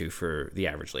Vatican II for the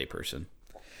average layperson.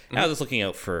 Mm-hmm. I was just looking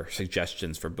out for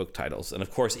suggestions for book titles. And of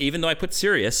course, even though I put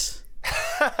serious...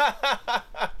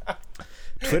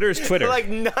 Twitter's Twitter.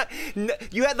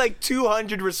 You had like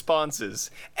 200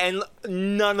 responses, and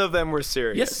none of them were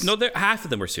serious. Yes, no, half of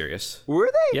them were serious.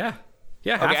 Were they? Yeah, half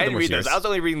okay, of them I didn't were read serious. those. I was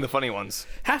only reading the funny ones.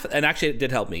 And actually, it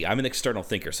did help me. I'm an external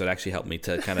thinker, so it actually helped me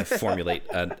to kind of formulate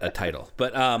a title.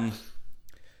 But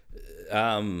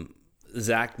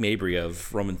Zach Mabry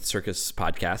of Roman Circus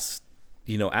Podcast,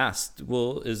 asked,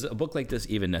 well, is a book like this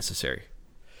even necessary?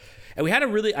 And we had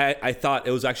I thought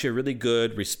it was actually a really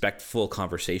good, respectful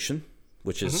conversation,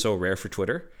 which is so rare for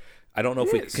Twitter. I don't know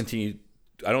if we continue.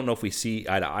 I don't know if we see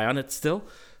eye to eye on it still,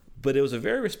 but it was a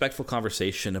very respectful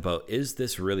conversation about, is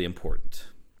this really important?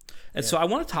 And so I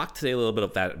want to talk today a little bit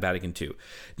about Vatican II.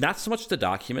 Not so much the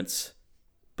documents,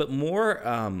 but more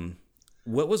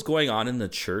what was going on in the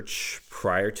church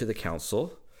prior to the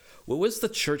council. What was the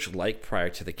church like prior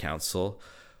to the council?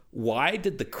 Why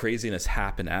did the craziness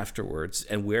happen afterwards?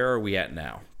 And where are we at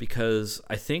now? Because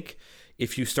I think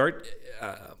if you start,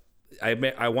 I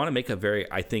want to make a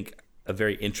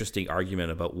very interesting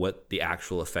argument about what the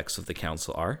actual effects of the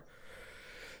council are.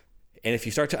 And if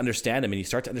you start to understand them and you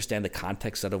start to understand the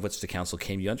context out of which the council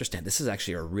came, you understand this is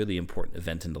actually a really important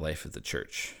event in the life of the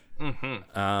church.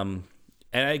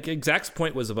 And Zach's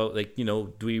point was about,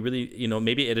 do we really,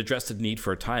 maybe it addressed the need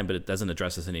for a time, but it doesn't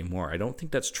address us anymore. I don't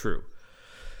think that's true,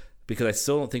 because I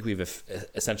still don't think we've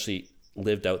essentially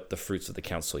lived out the fruits of the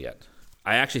council yet.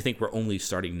 I actually think we're only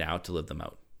starting now to live them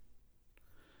out.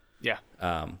 Yeah.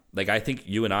 I think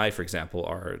you and I, for example,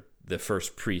 are the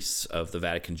first priests of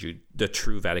the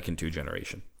true Vatican II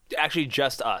generation. Actually,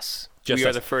 just us. We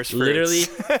are the first fruits. Literally,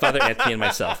 Father Anthony and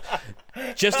myself.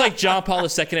 Just like John Paul II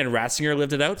and Ratzinger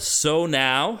lived it out, so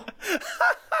now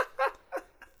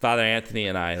Father Anthony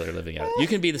and I are living out. You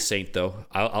can be the saint, though.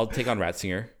 I'll take on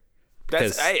Ratzinger.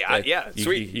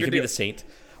 Sweet. You can be the saint.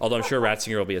 Although I'm sure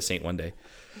Ratzinger will be a saint one day.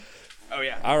 Oh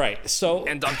yeah. All right. So,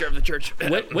 and doctor of the church.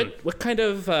 what kind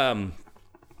of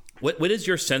what is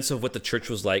your sense of what the church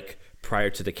was like prior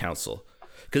to the council?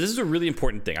 Because this is a really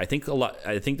important thing. I think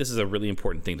this is a really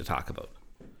important thing to talk about.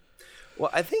 Well,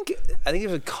 I think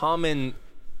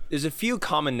there's a few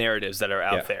common narratives that are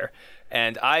out there,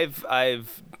 and I've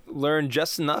learned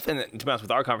just enough, and to be honest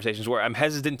with our conversations, where I'm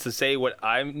hesitant to say what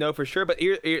I know for sure, but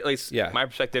here at least my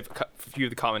perspective, a few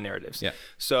of the common narratives. Yeah.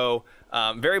 So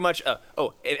very much.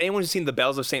 Anyone who's seen The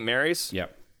Bells of St. Mary's? Yeah.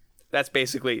 That's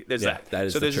basically that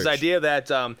is so there's church. This idea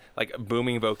that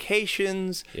booming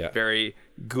vocations, very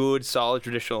good solid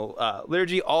traditional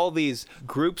liturgy, all these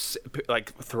groups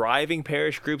like thriving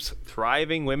parish groups,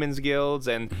 thriving women's guilds,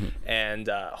 and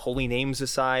holy name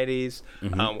societies,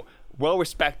 well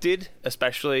respected,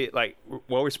 especially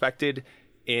well respected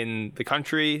in the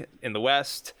country, in the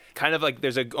West. Kind of like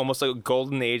there's almost like a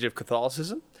golden age of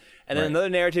Catholicism. And then another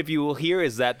narrative you will hear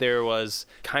is that there was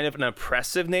kind of an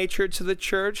oppressive nature to the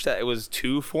church, that it was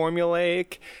too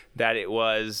formulaic, that it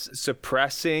was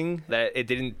suppressing, that it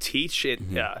didn't teach it.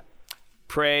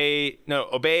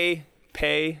 Obey,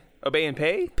 pay, obey and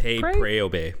pay? Pray,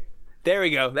 obey. There we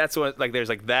go. That's what, there's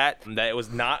that it was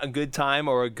not a good time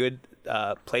or a good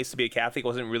place to be a Catholic. It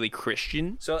wasn't really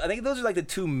Christian. So I think those are the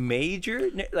two major,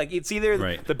 it's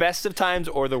either the best of times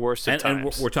or the worst of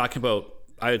times. And we're talking about,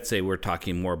 I would say we're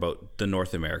talking more about the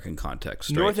North American context,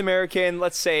 right? North American,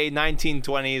 let's say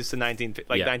 1920s to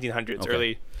 1900s,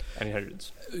 early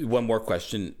 1900s. One more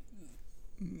question.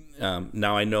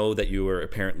 Now, I know that you were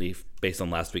apparently, based on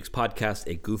last week's podcast,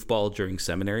 a goofball during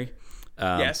seminary.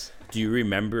 Yes. Do you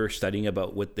remember studying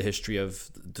about what the history of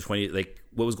the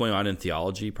what was going on in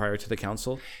theology prior to the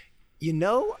council? We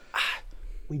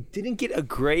didn't get a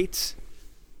great...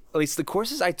 At least the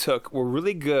courses I took were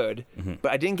really good, but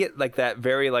I didn't get that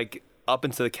very up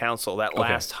into the council that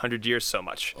last 100 years so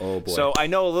much. Oh boy! So I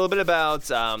know a little bit about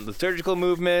the liturgical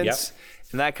movements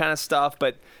and that kind of stuff,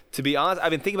 but to be honest,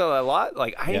 I've been thinking about it a lot.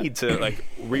 I need to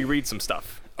reread some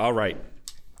stuff. All right.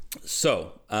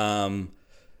 So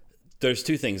there's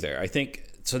two things there. I think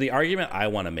so. The argument I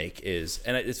want to make is,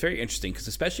 and it's very interesting because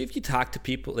especially if you talk to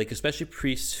people, especially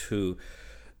priests who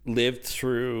lived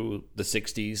through the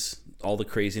 60s, all the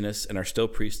craziness, and are still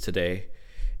priests today,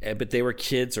 but they were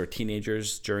kids or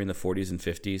teenagers during the 40s and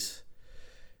 50s,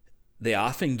 they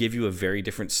often give you a very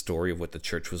different story of what the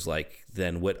church was like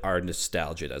than what our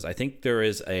nostalgia does. I think there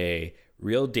is a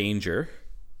real danger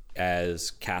as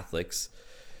Catholics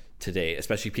today,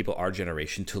 especially people our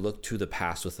generation, to look to the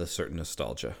past with a certain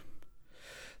nostalgia.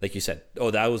 Like you said,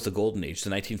 that was the golden age, the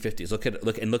 1950s. Look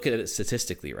at it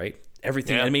statistically, right?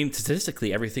 Everything. Yeah. I mean,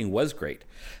 statistically, everything was great.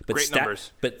 But great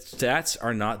numbers. But stats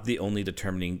are not the only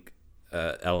determining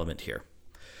element here.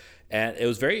 And it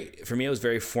was for me, it was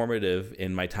very formative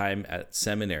in my time at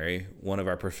seminary. One of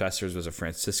our professors was a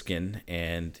Franciscan,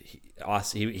 and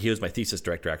he was my thesis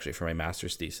director actually for my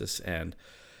master's thesis. And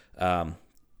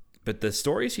but the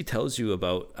stories he tells you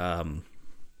about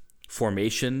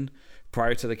formation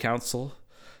prior to the council,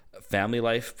 family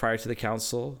life prior to the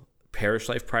council, parish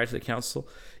life prior to the council,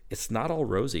 it's not all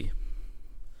rosy.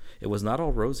 It was not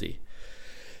all rosy.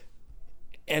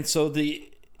 And so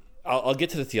I'll get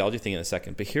to the theology thing in a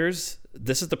second, but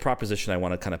this is the proposition I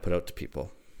want to kind of put out to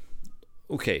people.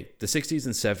 Okay, the 60s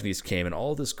and 70s came and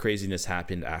all this craziness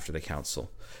happened after the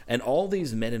council. And all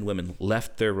these men and women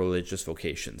left their religious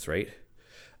vocations, right?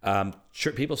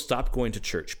 People stopped going to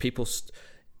church.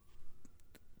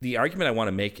 The argument I want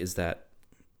to make is that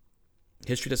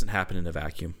history doesn't happen in a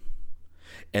vacuum.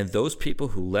 And those people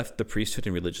who left the priesthood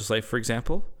and religious life, for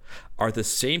example, are the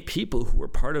same people who were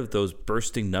part of those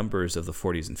bursting numbers of the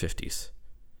 40s and 50s.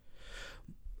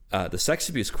 The sex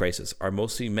abuse crisis are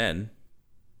mostly men,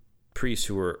 priests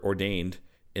who were ordained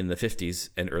in the 50s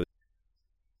and early.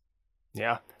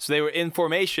 Yeah. So they were in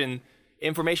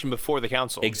information before the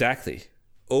council. Exactly.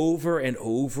 Over and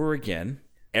over again,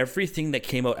 everything that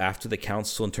came out after the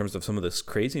council in terms of some of this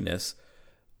craziness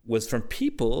was from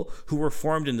people who were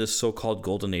formed in this so-called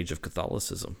golden age of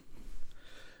Catholicism.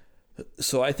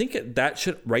 So I think that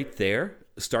should right there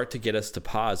start to get us to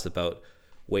pause about,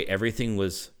 wait, everything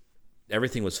was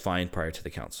fine prior to the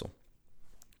council.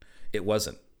 It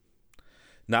wasn't.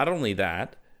 Not only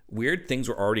that, weird things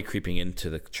were already creeping into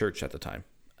the church at the time.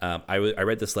 I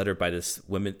read this letter by this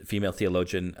female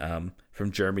theologian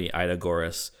from Germany, Ida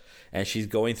Goris, and she's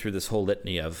going through this whole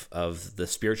litany of the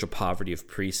spiritual poverty of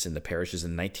priests in the parishes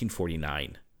in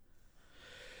 1949.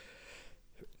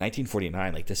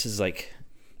 1949, like this is like,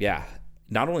 yeah.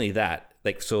 Not only that,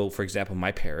 like, so for example,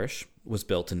 my parish was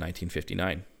built in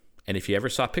 1959, and if you ever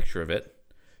saw a picture of it,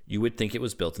 you would think it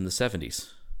was built in the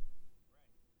 70s.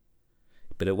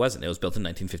 But it wasn't. It was built in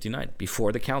 1959,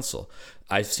 before the council.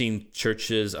 I've seen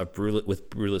churches with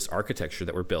brutalist architecture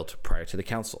that were built prior to the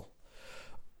council.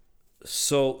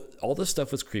 So all this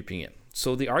stuff was creeping in.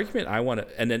 So the argument I want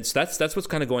to, and then so that's what's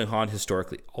kind of going on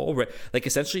historically. Already, like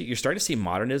essentially, you're starting to see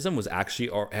modernism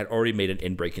had already made an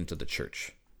inbreak into the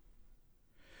church.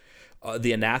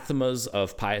 The anathemas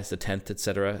of Pius X,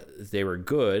 etc., they were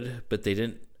good, but they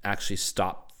didn't actually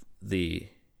stop the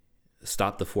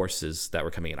forces that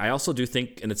were coming in. I also do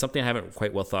think, and it's something I haven't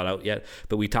quite well thought out yet,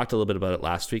 but we talked a little bit about it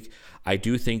last week. I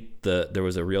do think there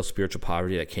was a real spiritual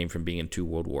poverty that came from being in 2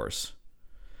 world wars.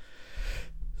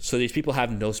 So these people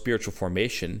have no spiritual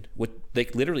formation.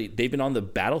 They've been on the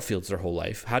battlefields their whole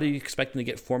life. How do you expect them to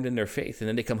get formed in their faith? And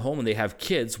then they come home and they have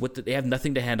kids. They have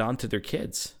nothing to hand on to their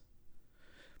kids.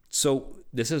 So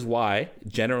this is why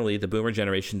generally the boomer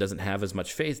generation doesn't have as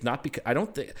much faith. Not because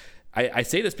I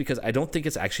say this because I don't think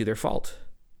it's actually their fault.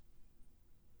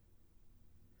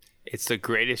 It's the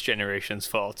greatest generation's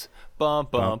fault. Bum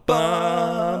bum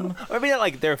bum. Or maybe not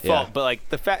like their fault, but like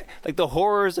the fact, like the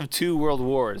horrors of 2 world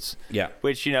wars. Yeah.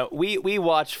 Which, you know, we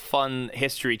watch fun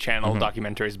History Channel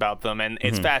documentaries about them, and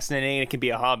it's fascinating. It can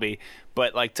be a hobby,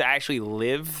 but like to actually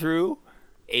live through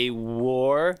a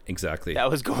war exactly that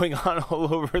was going on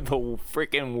all over the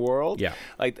freaking world. Yeah.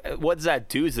 Like, what does that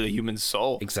do to the human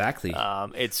soul? Exactly.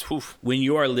 It's oof. When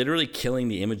you are literally killing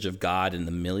the image of God in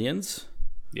the millions.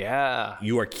 Yeah.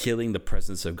 You are killing the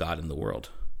presence of God in the world.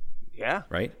 Yeah.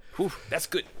 Right? Oof, that's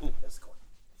good. Ooh, that's cool.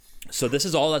 So this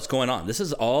is all that's going on. This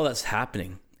is all that's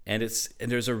happening. And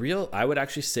there's a real, I would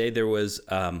actually say there was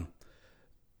an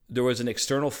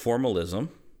external formalism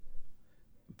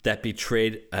that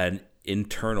betrayed an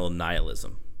internal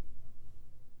nihilism.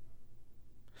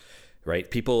 Right?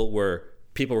 People were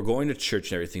going to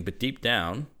church and everything, but deep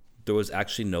down there was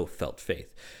actually no felt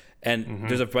faith. And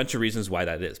there's a bunch of reasons why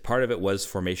that is. Part of it was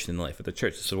formation in the life of the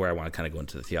church. This is where I want to kind of go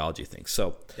into the theology thing.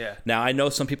 So now I know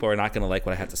some people are not going to like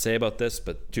what I have to say about this,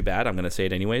 but too bad. I'm going to say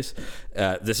it anyways.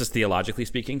 This is theologically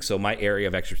speaking. So my area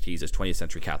of expertise is 20th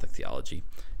century Catholic theology.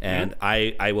 And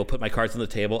I will put my cards on the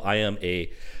table. I am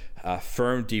a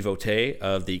firm devotee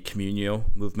of the Communio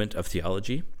movement of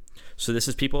theology. So this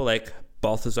is people like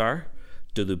Balthasar,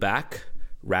 de Lubac,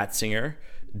 Ratzinger,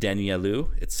 Danielou,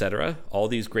 etc., all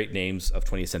these great names of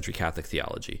 20th century Catholic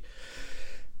theology.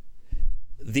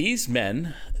 These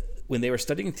men, when they were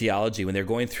studying theology, when they were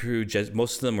going through,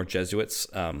 most of them were Jesuits,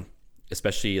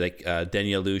 especially like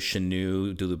Danielou,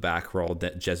 Chenu, de Lubac were all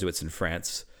Jesuits in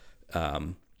France.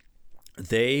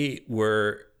 They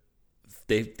were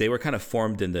kind of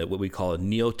formed in what we call a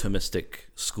neo-Thomistic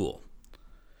school.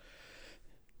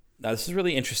 Now, this is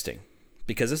really interesting.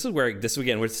 Because this is where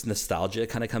this nostalgia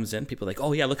kind of comes in. People are like,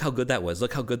 oh yeah, look how good that was.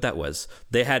 Look how good that was.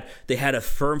 They had a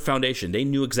firm foundation. They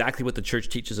knew exactly what the church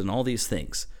teaches and all these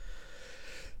things.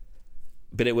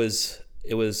 But it was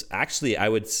actually,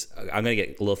 I'm going to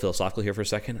get a little philosophical here for a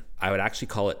second. I would actually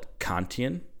call it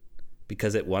Kantian,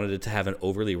 because it wanted it to have an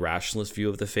overly rationalist view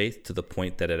of the faith to the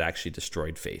point that it actually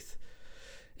destroyed faith.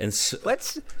 And so,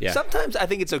 sometimes I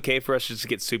think it's okay for us just to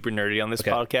get super nerdy on this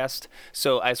podcast.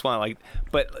 So I just want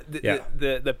to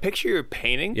the picture you're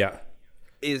painting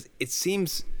it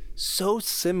seems so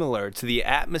similar to the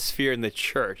atmosphere in the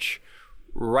church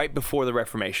right before the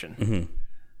Reformation. Mm-hmm.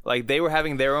 Like they were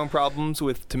having their own problems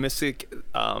with Thomistic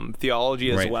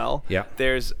theology as well. Yeah.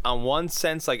 There's on one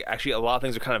sense, like actually a lot of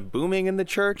things are kind of booming in the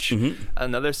church. Mm-hmm.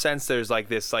 Another sense, there's like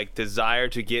this like desire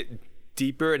to get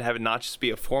deeper and have it not just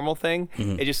be a formal thing.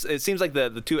 Mm-hmm. It seems like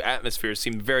the two atmospheres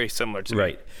seem very similar to me.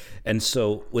 Right. And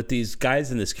so what these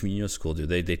guys in this communal school do,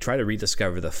 they try to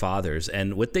rediscover the fathers,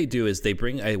 and what they do is they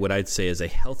bring what I'd say is a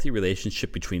healthy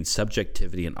relationship between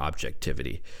subjectivity and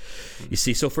objectivity. You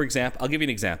see, so for example, I'll give you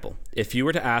an example. If you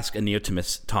were to ask a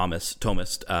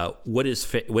Neo-Thomist, what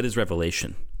is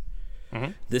revelation?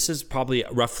 Mm-hmm. This is probably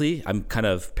roughly, I'm kind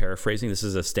of paraphrasing, this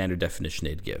is a standard definition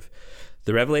they'd give.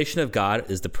 The revelation of God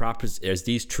is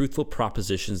these truthful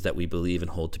propositions that we believe and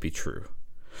hold to be true.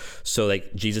 So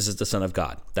like Jesus is the Son of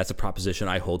God. That's a proposition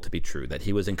I hold to be true. That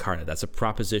he was incarnate. That's a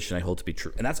proposition I hold to be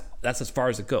true. And that's as far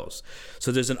as it goes.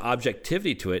 So there's an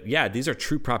objectivity to it. Yeah, these are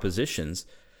true propositions.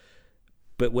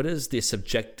 But what is the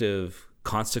subjective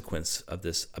consequence of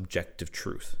this objective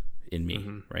truth in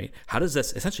me, right? How do I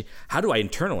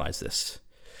internalize this?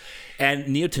 And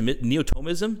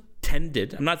Neo-Thomism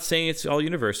tended, I'm not saying it's all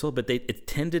universal, but it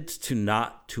tended to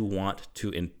not to want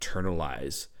to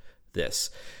internalize this.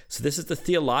 So this is the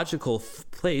theological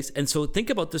place. And so think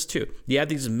about this too. You have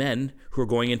these men who are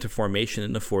going into formation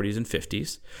in the 40s and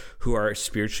 50s, who are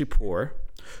spiritually poor,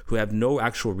 who have no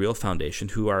actual real foundation,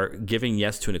 who are giving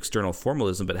yes to an external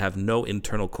formalism, but have no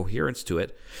internal coherence to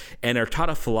it, and are taught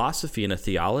a philosophy and a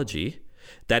theology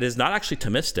that is not actually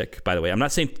Thomistic, by the way. I'm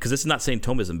not saying, because this is not saying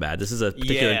Thomism bad. This is a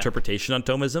particular interpretation on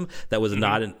Thomism that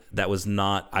was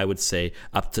not, I would say,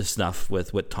 up to snuff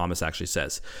with what Thomas actually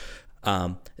says.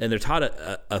 And they're taught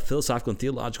a philosophical and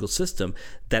theological system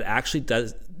that actually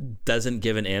doesn't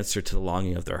give an answer to the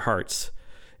longing of their hearts,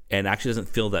 and actually doesn't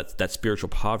feel that spiritual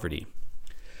poverty.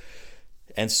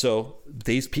 And so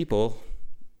these people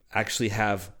actually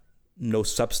have no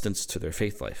substance to their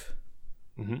faith life.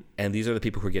 Mm-hmm. And these are the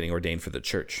people who are getting ordained for the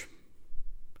church.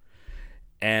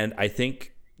 And I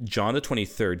think John the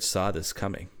 23rd saw this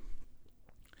coming.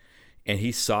 And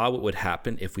he saw what would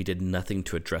happen if we did nothing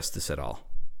to address this at all.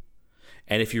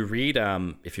 And if you read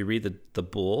the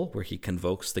bull where he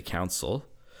convokes the council,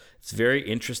 it's very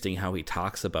interesting how he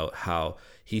talks about how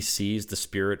he sees the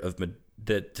spirit of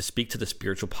to speak to the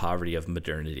spiritual poverty of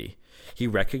modernity. He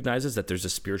recognizes that there's a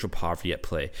spiritual poverty at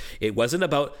play. It wasn't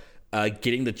about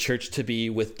getting the church to be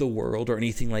with the world or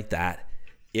anything like that.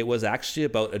 It was actually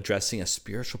about addressing a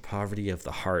spiritual poverty of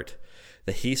the heart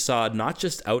that he saw not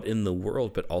just out in the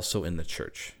world, but also in the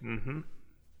church. Mm-hmm.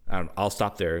 I'll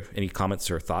stop there. Any comments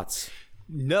or thoughts?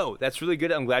 No, that's really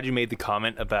good. I'm glad you made the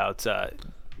comment about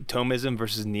Thomism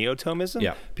versus Neo-Thomism.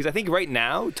 Yeah. Because I think right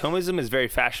now, Thomism is very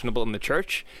fashionable in the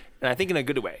church, and I think in a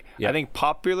good way. Yeah. I think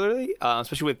popularly,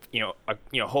 especially with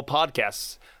whole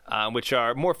podcasts, which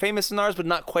are more famous than ours, but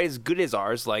not quite as good as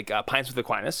ours, like Pints with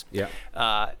Aquinas. Yeah.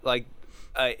 And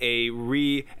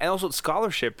also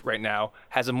scholarship right now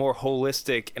has a more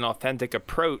holistic and authentic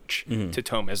approach to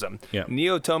Thomism. Yeah.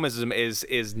 Neo-Thomism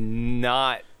is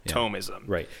not Thomism.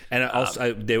 Right. And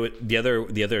also the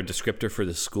other descriptor for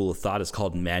the school of thought is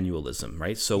called manualism,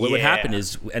 right? So what would happen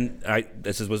is,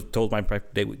 this was told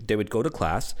they would go to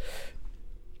class,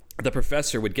 the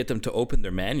professor would get them to open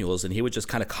their manuals, and he would just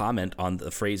kind of comment on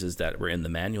the phrases that were in the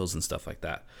manuals and stuff like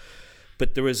that.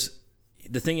 But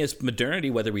the thing is, modernity,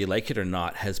 whether we like it or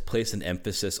not, has placed an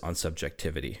emphasis on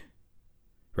subjectivity,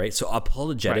 right? So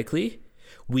apologetically,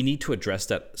 we need to address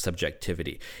that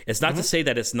subjectivity. It's not to say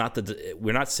that it's not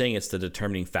we're not saying it's the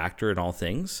determining factor in all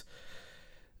things,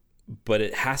 but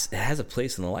it has a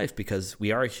place in the life because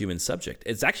we are a human subject.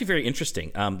 It's actually very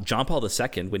interesting. John Paul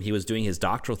II, when he was doing his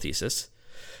doctoral thesis,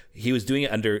 he was doing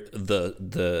it under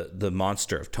the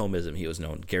monster of Thomism. He was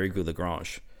known,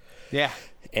 Garrigou-Lagrange. Yeah.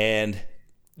 And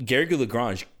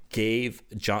Garrigou-Lagrange gave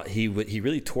John, he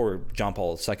really tore John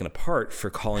Paul II apart for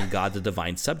calling God the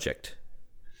divine subject.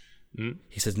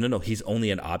 He says, no, he's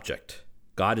only an object.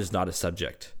 God is not a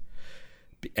subject.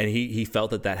 And he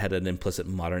felt that had an implicit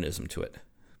modernism to it.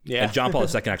 Yeah. And John Paul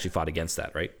II actually fought against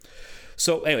that, right?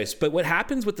 So anyways, but what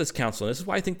happens with this council, and this is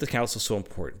why I think the council is so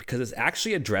important, because it's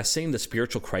actually addressing the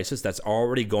spiritual crisis that's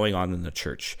already going on in the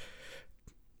church.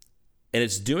 And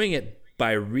it's doing it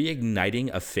by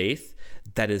reigniting a faith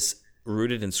that is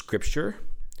rooted in Scripture,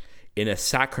 in a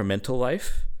sacramental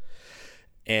life,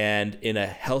 and in a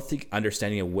healthy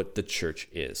understanding of what the church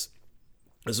is.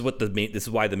 This is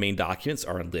why the main documents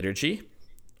are on liturgy,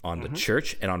 on the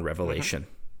church, and on Revelation.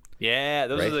 Yeah,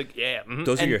 those are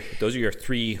those are your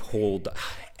three whole.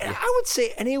 I would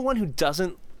say anyone who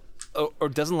doesn't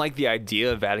like the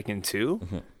idea of Vatican II,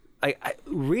 I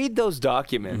read those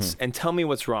documents and tell me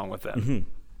what's wrong with them.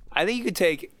 I think you could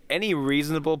take any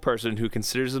reasonable person who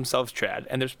considers themselves trad,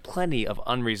 and there's plenty of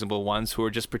unreasonable ones who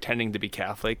are just pretending to be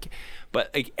Catholic, but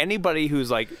like anybody who's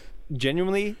like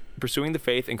genuinely pursuing the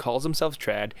faith and calls themselves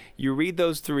trad, you read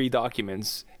those 3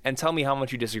 documents and tell me how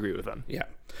much you disagree with them. Yeah.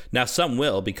 Now some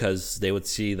will, because they would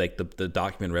see like the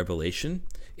document Revelation.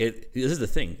 This is the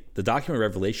thing. The document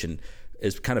Revelation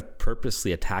is kind of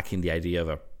purposely attacking the idea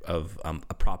of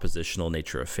a propositional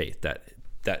nature of faith, that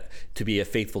to be a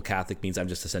faithful Catholic means I'm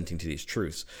just assenting to these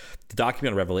truths. The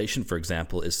document of Revelation, for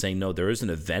example, is saying, no, there is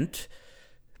an event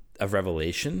of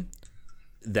revelation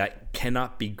that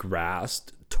cannot be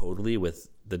grasped totally with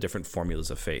the different formulas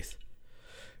of faith,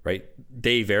 right?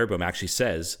 Dei Verbum actually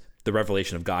says the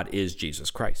revelation of God is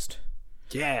Jesus Christ,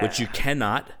 which you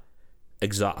cannot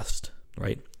exhaust,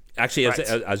 right? Actually,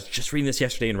 I was just reading this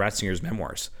yesterday in Ratzinger's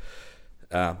memoirs.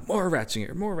 More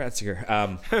Ratzinger.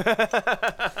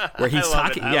 Where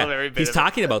he's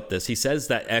talking about this. He says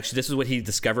that actually this is what he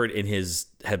discovered in his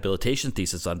habilitation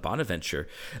thesis on Bonaventure,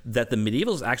 that the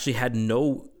medievals actually had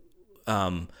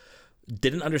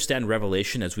didn't understand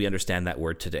revelation as we understand that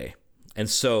word today. And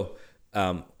so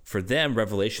for them,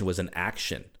 revelation was an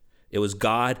action. It was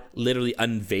God literally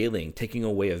unveiling, taking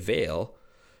away a veil.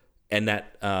 And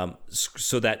that,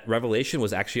 so that revelation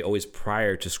was actually always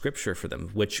prior to Scripture for them,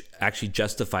 which actually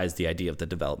justifies the idea of the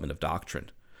development of doctrine,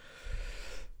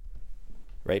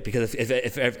 right? Because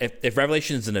if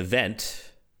revelation is an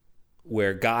event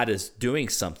where God is doing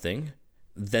something,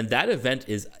 then that event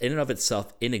is in and of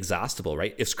itself inexhaustible,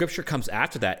 right? If Scripture comes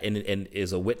after that and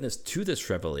is a witness to this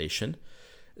revelation,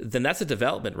 then that's a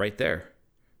development right there,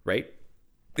 right?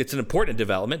 It's an important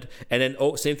development, and then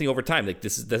same thing over time. Like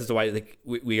this is why like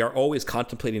we are always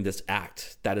contemplating this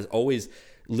act that is always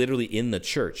literally in the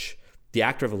church. The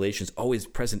act of revelation is always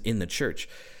present in the church.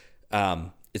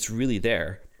 It's really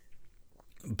there,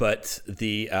 but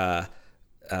the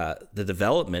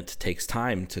development takes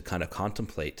time to kind of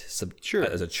contemplate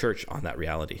as a church on that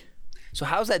reality. So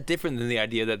how's that different than the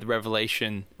idea that the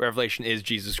revelation is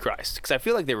Jesus Christ? Because I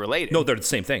feel like they're related. No, they're the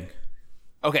same thing.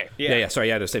 Okay. Yeah. Sorry.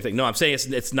 Yeah, the same thing. No, I'm saying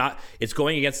it's not. It's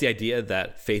going against the idea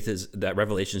that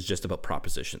revelation is just about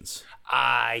propositions.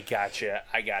 I gotcha.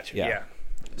 Yeah.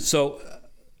 So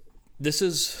this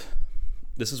is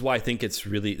why I think it's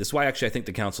really. This is why actually I think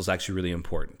the council is actually really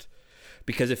important,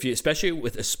 because if you especially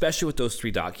with those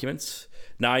 3 documents.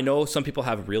 Now I know some people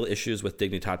have real issues with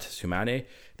Dignitatis Humanae.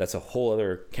 That's a whole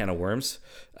other can of worms,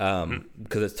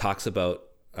 because it talks about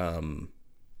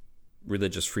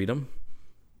religious freedom.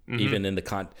 Even in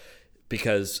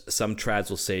because some trads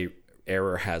will say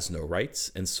error has no rights,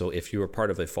 and so if you are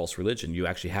part of a false religion, you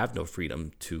actually have no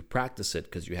freedom to practice it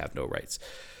because you have no rights.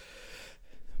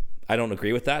 I don't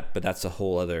agree with that, but that's a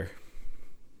whole other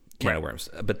can of worms.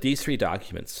 But these 3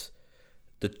 documents,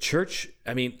 the church,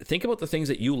 I mean, think about the things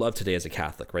that you love today as a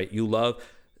Catholic, right? You love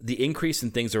the increase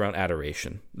in things around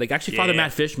adoration. Like actually, Father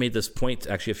Matt Fish made this point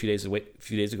actually a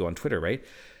few days ago on Twitter, right?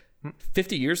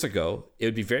 50 years ago, it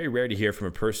would be very rare to hear from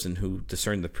a person who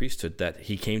discerned the priesthood that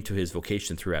he came to his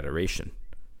vocation through adoration.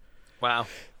 Wow.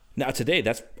 Now today,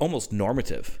 that's almost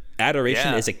normative.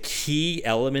 Adoration is a key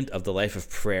element of the life of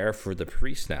prayer for the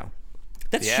priest now.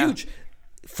 That's huge.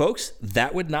 Folks,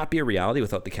 that would not be a reality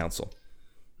without the council.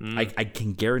 I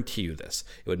can guarantee you this.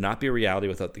 It would not be a reality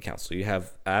without the council. You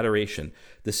have adoration,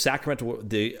 the sacramental,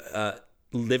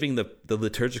 living the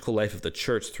liturgical life of the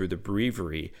church through the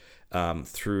breviary,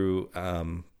 through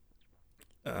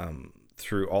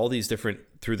all these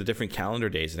through the different calendar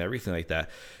days and everything like that.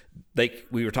 Like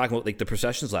we were talking about, like the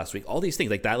processions last week, all these things,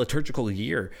 like that liturgical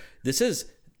year. This is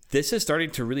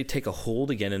starting to really take a hold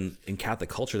again in Catholic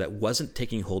culture that wasn't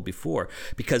taking hold before,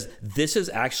 because this is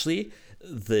actually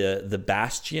the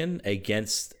bastion to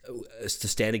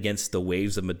stand against the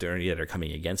waves of modernity that are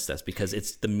coming against us, because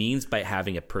it's the means by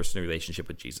having a personal relationship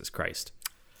with Jesus Christ.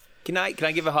 Can I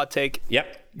give a hot take?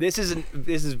 Yep. This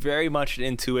is very much an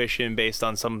intuition based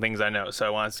on some things I know, so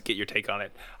I want to get your take on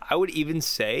it. I would even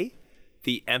say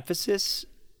the emphasis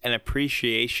and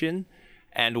appreciation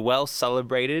and well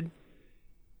celebrated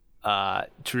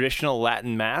traditional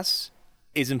Latin Mass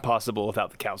is impossible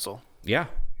without the council. Yeah,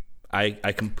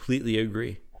 I completely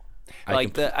agree. I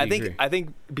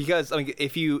think because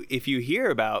if you hear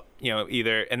about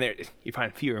either, and there you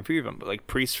find fewer and fewer of them, but like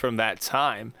priests from that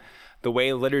time, the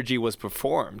way liturgy was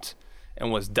performed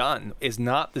and was done is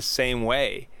not the same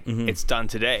way it's done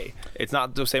today. It's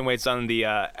not the same way it's done in the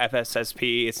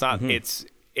FSSP. It's not.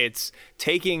 It's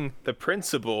taking the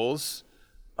principles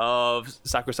of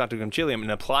Sacrosanctum Concilium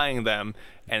and applying them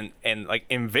and like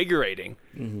invigorating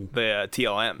the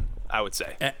TLM. I would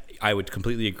say. I would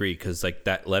completely agree, because like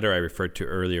that letter I referred to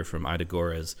earlier from Ida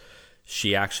Gores,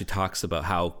 she actually talks about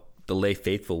how the lay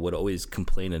faithful would always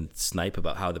complain and snipe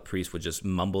about how the priest would just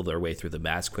mumble their way through the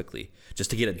Mass quickly just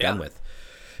to get it done with.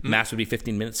 Mass would be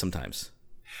 15 minutes sometimes.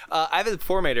 I have a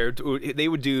formator. They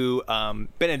would do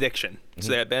benediction. So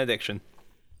they had benediction.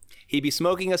 He'd be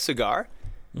smoking a cigar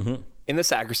in the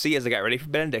sacristy as they got ready for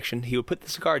benediction. He would put the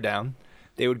cigar down.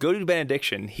 They would go to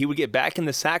benediction. He would get back in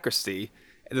the sacristy,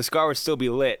 and the cigar would still be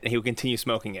lit, and he would continue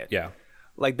smoking it. Yeah.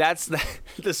 Like, that's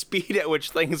the speed at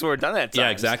which things were done at times. Yeah,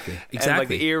 exactly. And like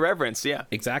the irreverence, yeah.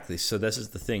 Exactly. So this is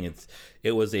the thing.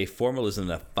 It was a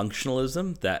formalism and a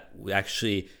functionalism that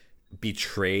actually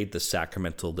betrayed the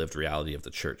sacramental lived reality of the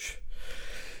church.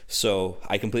 So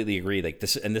I completely agree. Like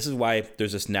this is why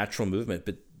there's this natural movement,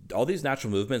 but all these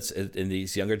natural movements in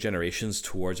these younger generations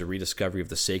towards a rediscovery of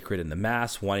the sacred and the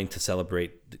Mass, wanting to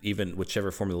celebrate even whichever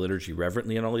form of the liturgy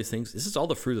reverently and all these things, this is all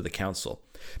the fruit of the council.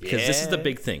 Because this is the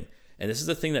big thing. And this is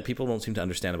the thing that people don't seem to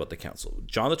understand about the council.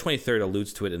 John the 23rd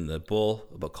alludes to it in the bull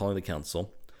about calling the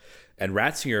council. And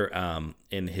Ratzinger,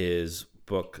 in his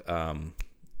book,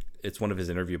 it's one of his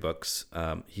interview books,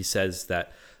 he says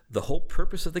that the whole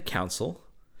purpose of the council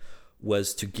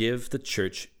was to give the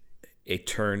church a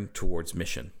turn towards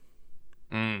mission.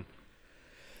 And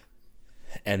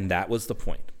that was the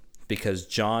point, because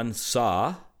Pope John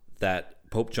saw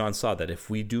that if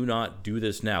we do not do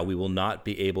this now, we will not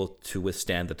be able to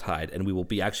withstand the tide, and we will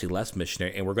be actually less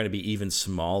missionary, and we're going to be even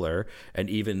smaller and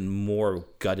even more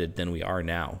gutted than we are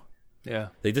now. Yeah.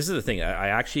 Like, this is the thing. I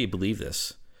actually believe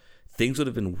this. Things would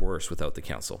have been worse without the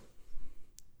council.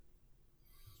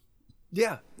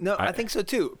 Yeah, no, I think so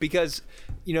too, because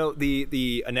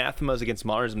the anathemas against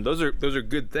modernism, those are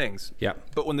good things. Yeah.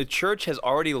 But when the church has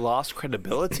already lost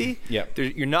credibility,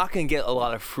 you're not going to get a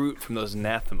lot of fruit from those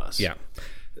anathemas. Yeah.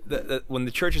 When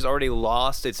the church has already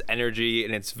lost its energy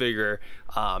and its vigor,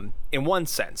 in one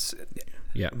sense,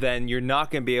 then you're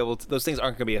not going to be able to. Those things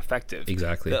aren't going to be effective.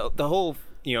 Exactly. The whole,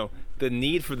 the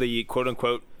need for the quote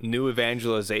unquote new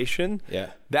evangelization,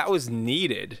 that was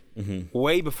needed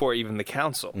way before even the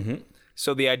council.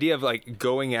 So the idea of like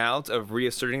going out, of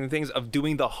reasserting things, of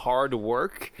doing the hard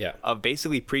work, of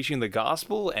basically preaching the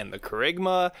gospel and the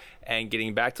kerygma and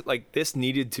getting back to, like, this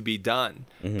needed to be done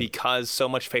because so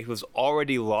much faith was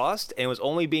already lost and was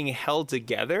only being held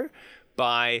together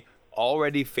by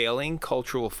already failing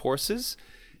cultural forces.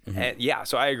 And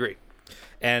so I agree.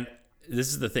 And this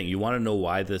is the thing. You want to know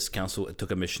why this council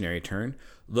took a missionary turn?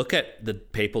 Look at the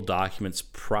papal documents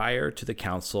prior to the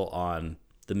council on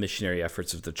the missionary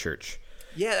efforts of the church.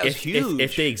 Yeah, that was huge.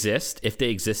 If they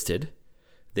existed,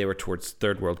 they were towards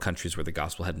third world countries where the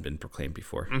gospel hadn't been proclaimed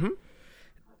before.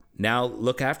 Now,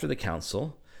 look after the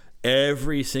council.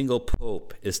 Every single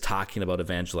pope is talking about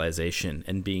evangelization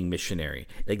and being missionary.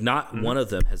 Like, not one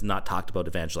of them has not talked about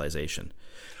evangelization.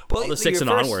 Paul VI and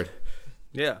onward.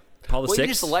 Yeah. Paul VI.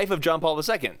 Just the life of John Paul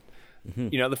II.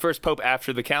 The first pope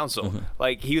after the council.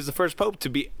 Like, he was the first pope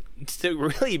to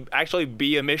really actually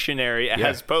be a missionary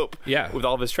as pope with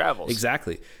all of his travels.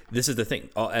 Exactly. This is the thing.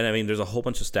 And I mean, there's a whole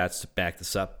bunch of stats to back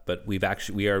this up, but we've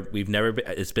never been,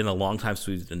 it's been a long time since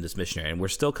we've been this missionary, and we're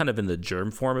still kind of in the germ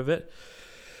form of it.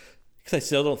 Because I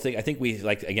still don't think, I think we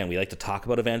like to talk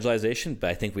about evangelization,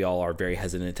 but I think we all are very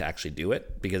hesitant to actually do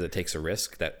it because it takes a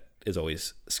risk that is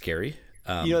always scary.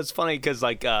 It's funny because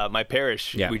like my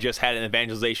parish, we just had an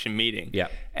evangelization meeting.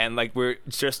 And like we're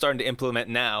just starting to implement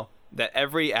now that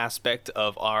every aspect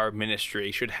of our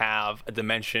ministry should have a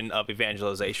dimension of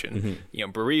evangelization.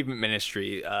 Bereavement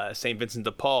ministry, St. Vincent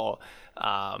de Paul,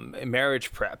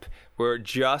 marriage prep. We're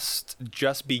just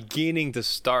beginning to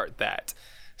start that.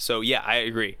 So yeah, I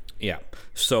agree. Yeah.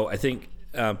 So I think,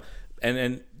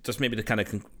 and just maybe to kind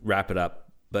of wrap it up,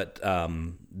 but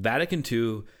Vatican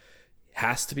II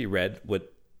has to be read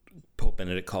what Pope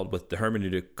Benedict called with the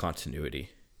hermeneutic continuity.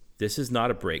 This is not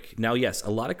a break. Now, yes,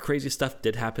 a lot of crazy stuff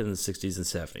did happen in the 60s and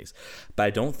 70s, but I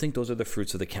don't think those are the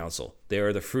fruits of the council. They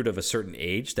are the fruit of a certain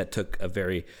age that took a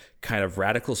very kind of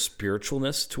radical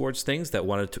spiritualness towards things that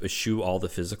wanted to eschew all the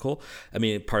physical. I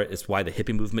mean, it's why the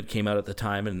hippie movement came out at the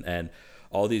time, and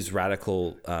all these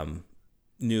radical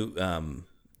new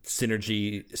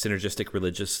synergistic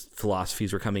religious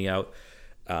philosophies were coming out.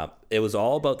 It was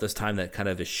all about this time that kind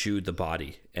of eschewed the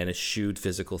body and eschewed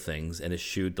physical things and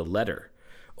eschewed the letter.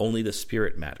 Only the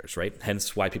spirit matters, right?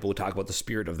 Hence why people would talk about the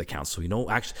spirit of the council.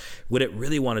 Actually, what it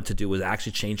really wanted to do was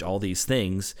actually change all these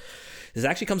things. This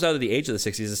actually comes out of the age of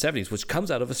the 60s and 70s, which comes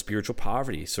out of a spiritual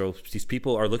poverty. So these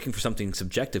people are looking for something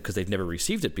subjective because they've never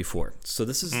received it before. So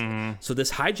this is so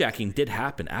this hijacking did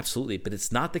happen, absolutely, but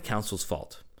it's not the council's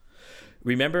fault.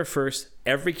 Remember, first,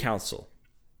 every council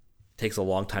takes a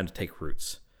long time to take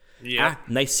roots. Yeah.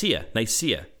 Nicaea.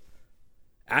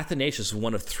 Athanasius was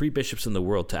one of 3 bishops in the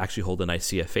world to actually hold the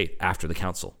Nicaea faith after the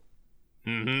council.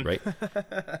 Mm-hmm. Right?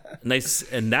 Nice,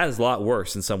 and that is a lot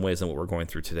worse in some ways than what we're going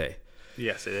through today.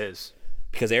 Yes, it is.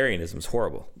 Because Arianism is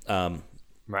horrible.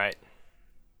 Right.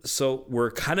 So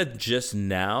we're kind of just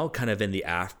now kind of in the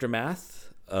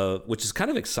aftermath, which is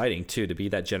kind of exciting too, to be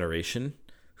that generation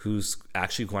who's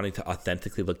actually wanting to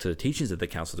authentically look to the teachings of the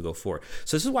council to go forward.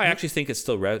 So this is why I actually think it's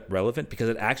still relevant, because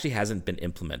it actually hasn't been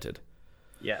implemented.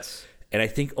 Yes. And I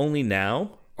think only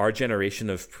now our generation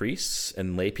of priests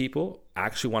and lay people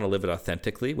actually want to live it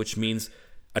authentically, which means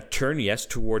a turn, yes,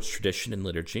 towards tradition and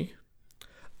liturgy,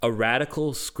 a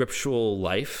radical scriptural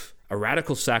life, a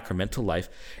radical sacramental life,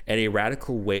 and a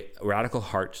radical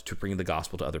heart to bring the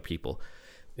gospel to other people.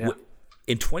 Yeah.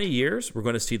 In 20 years, we're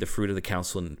going to see the fruit of the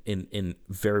council in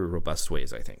very robust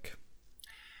ways, I think.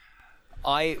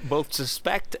 I both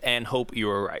suspect and hope you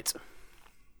are right.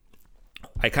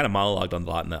 I kind of monologued on a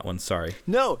lot in that one. Sorry.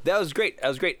 No, that was great.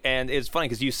 And it's funny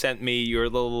because you sent me your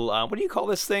little, what do you call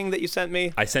this thing that you sent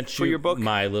me? I sent you your book?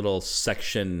 My little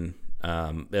section.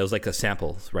 It was like a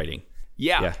sample writing.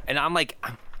 Yeah. And I'm like,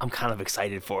 I'm kind of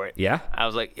excited for it. Yeah? I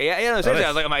was like, yeah. No, seriously, I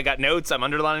was like, I got notes. I'm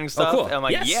underlining stuff. Oh, cool. And I'm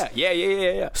like, yes.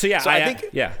 Yeah. So I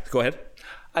think, go ahead.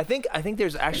 I think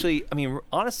there's actually, I mean,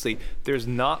 honestly, there's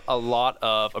not a lot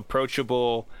of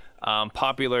approachable,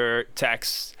 popular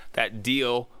texts that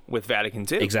deal with Vatican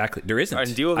II. Exactly. There isn't.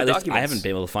 And deal with the documents. I haven't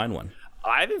been able to find one.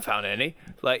 I haven't found any.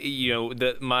 Like, so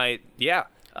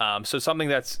something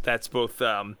that's both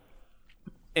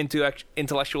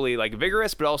intellectually like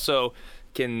vigorous, but also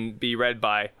can be read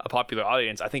by a popular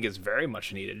audience, I think is very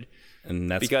much needed.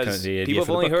 And that's because kind of the idea people have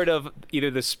only book. heard of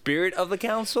either the spirit of the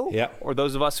council, or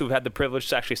those of us who've had the privilege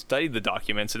to actually study the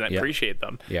documents and appreciate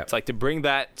them. Yeah. It's like to bring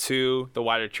that to the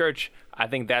wider church. I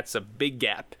think that's a big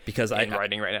gap because in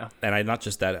writing right now. And I not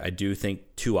just that, I do think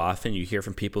too often you hear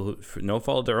from people who, for no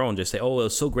fault of their own, just say, "Oh, it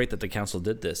was so great that the council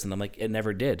did this," and I'm like, "It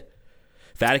never did."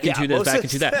 Vatican II this, Vatican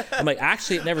II that. I'm like,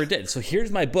 actually, it never did. So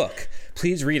here's my book.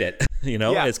 Please read it.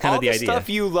 It's kind of the idea. All the stuff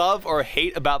you love or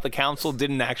hate about the council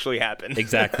didn't actually happen.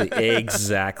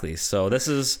 Exactly. So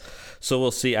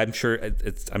we'll see. I'm sure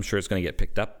it's going to get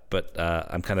picked up, but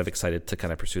I'm kind of excited to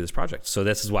kind of pursue this project. So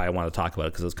this is why I want to talk about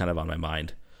it, because it was kind of on my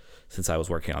mind since I was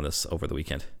working on this over the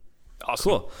weekend.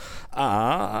 Awesome. Cool.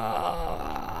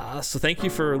 So thank you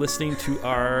for listening to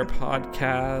our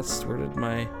podcast. Where did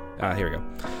my... here we go.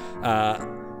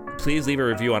 Please leave a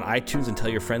review on iTunes and tell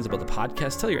your friends about the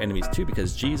podcast. Tell your enemies too,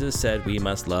 because Jesus said we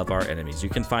must love our enemies. You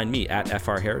can find me at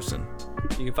FR Harrison.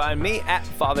 You can find me at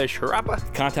Father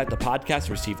Sharapa. Contact the podcast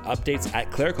to receive updates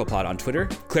at ClericalPod on Twitter,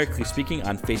 Clerically Speaking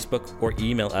on Facebook, or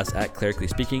email us at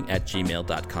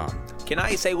clericallyspeaking@gmail.com. Can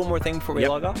I say one more thing before we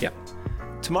log off? Yep.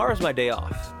 Tomorrow's my day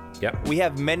off. Yep. We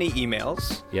have many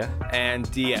emails and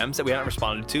DMs that we haven't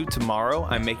responded to. Tomorrow,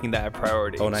 I'm making that a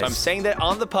priority. Oh, nice. So I'm saying that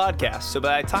on the podcast. So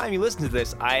by the time you listen to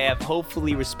this, I have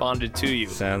hopefully responded to you.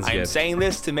 Sounds good. I'm saying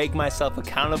this to make myself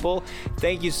accountable.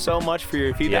 Thank you so much for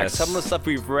your feedback. Yes. Some of the stuff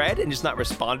we've read and just not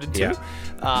responded to.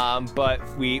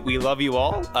 But we love you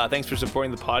all. Thanks for supporting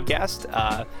the podcast.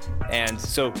 And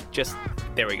so just,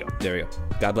 there we go.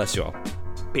 God bless you all.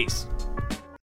 Peace.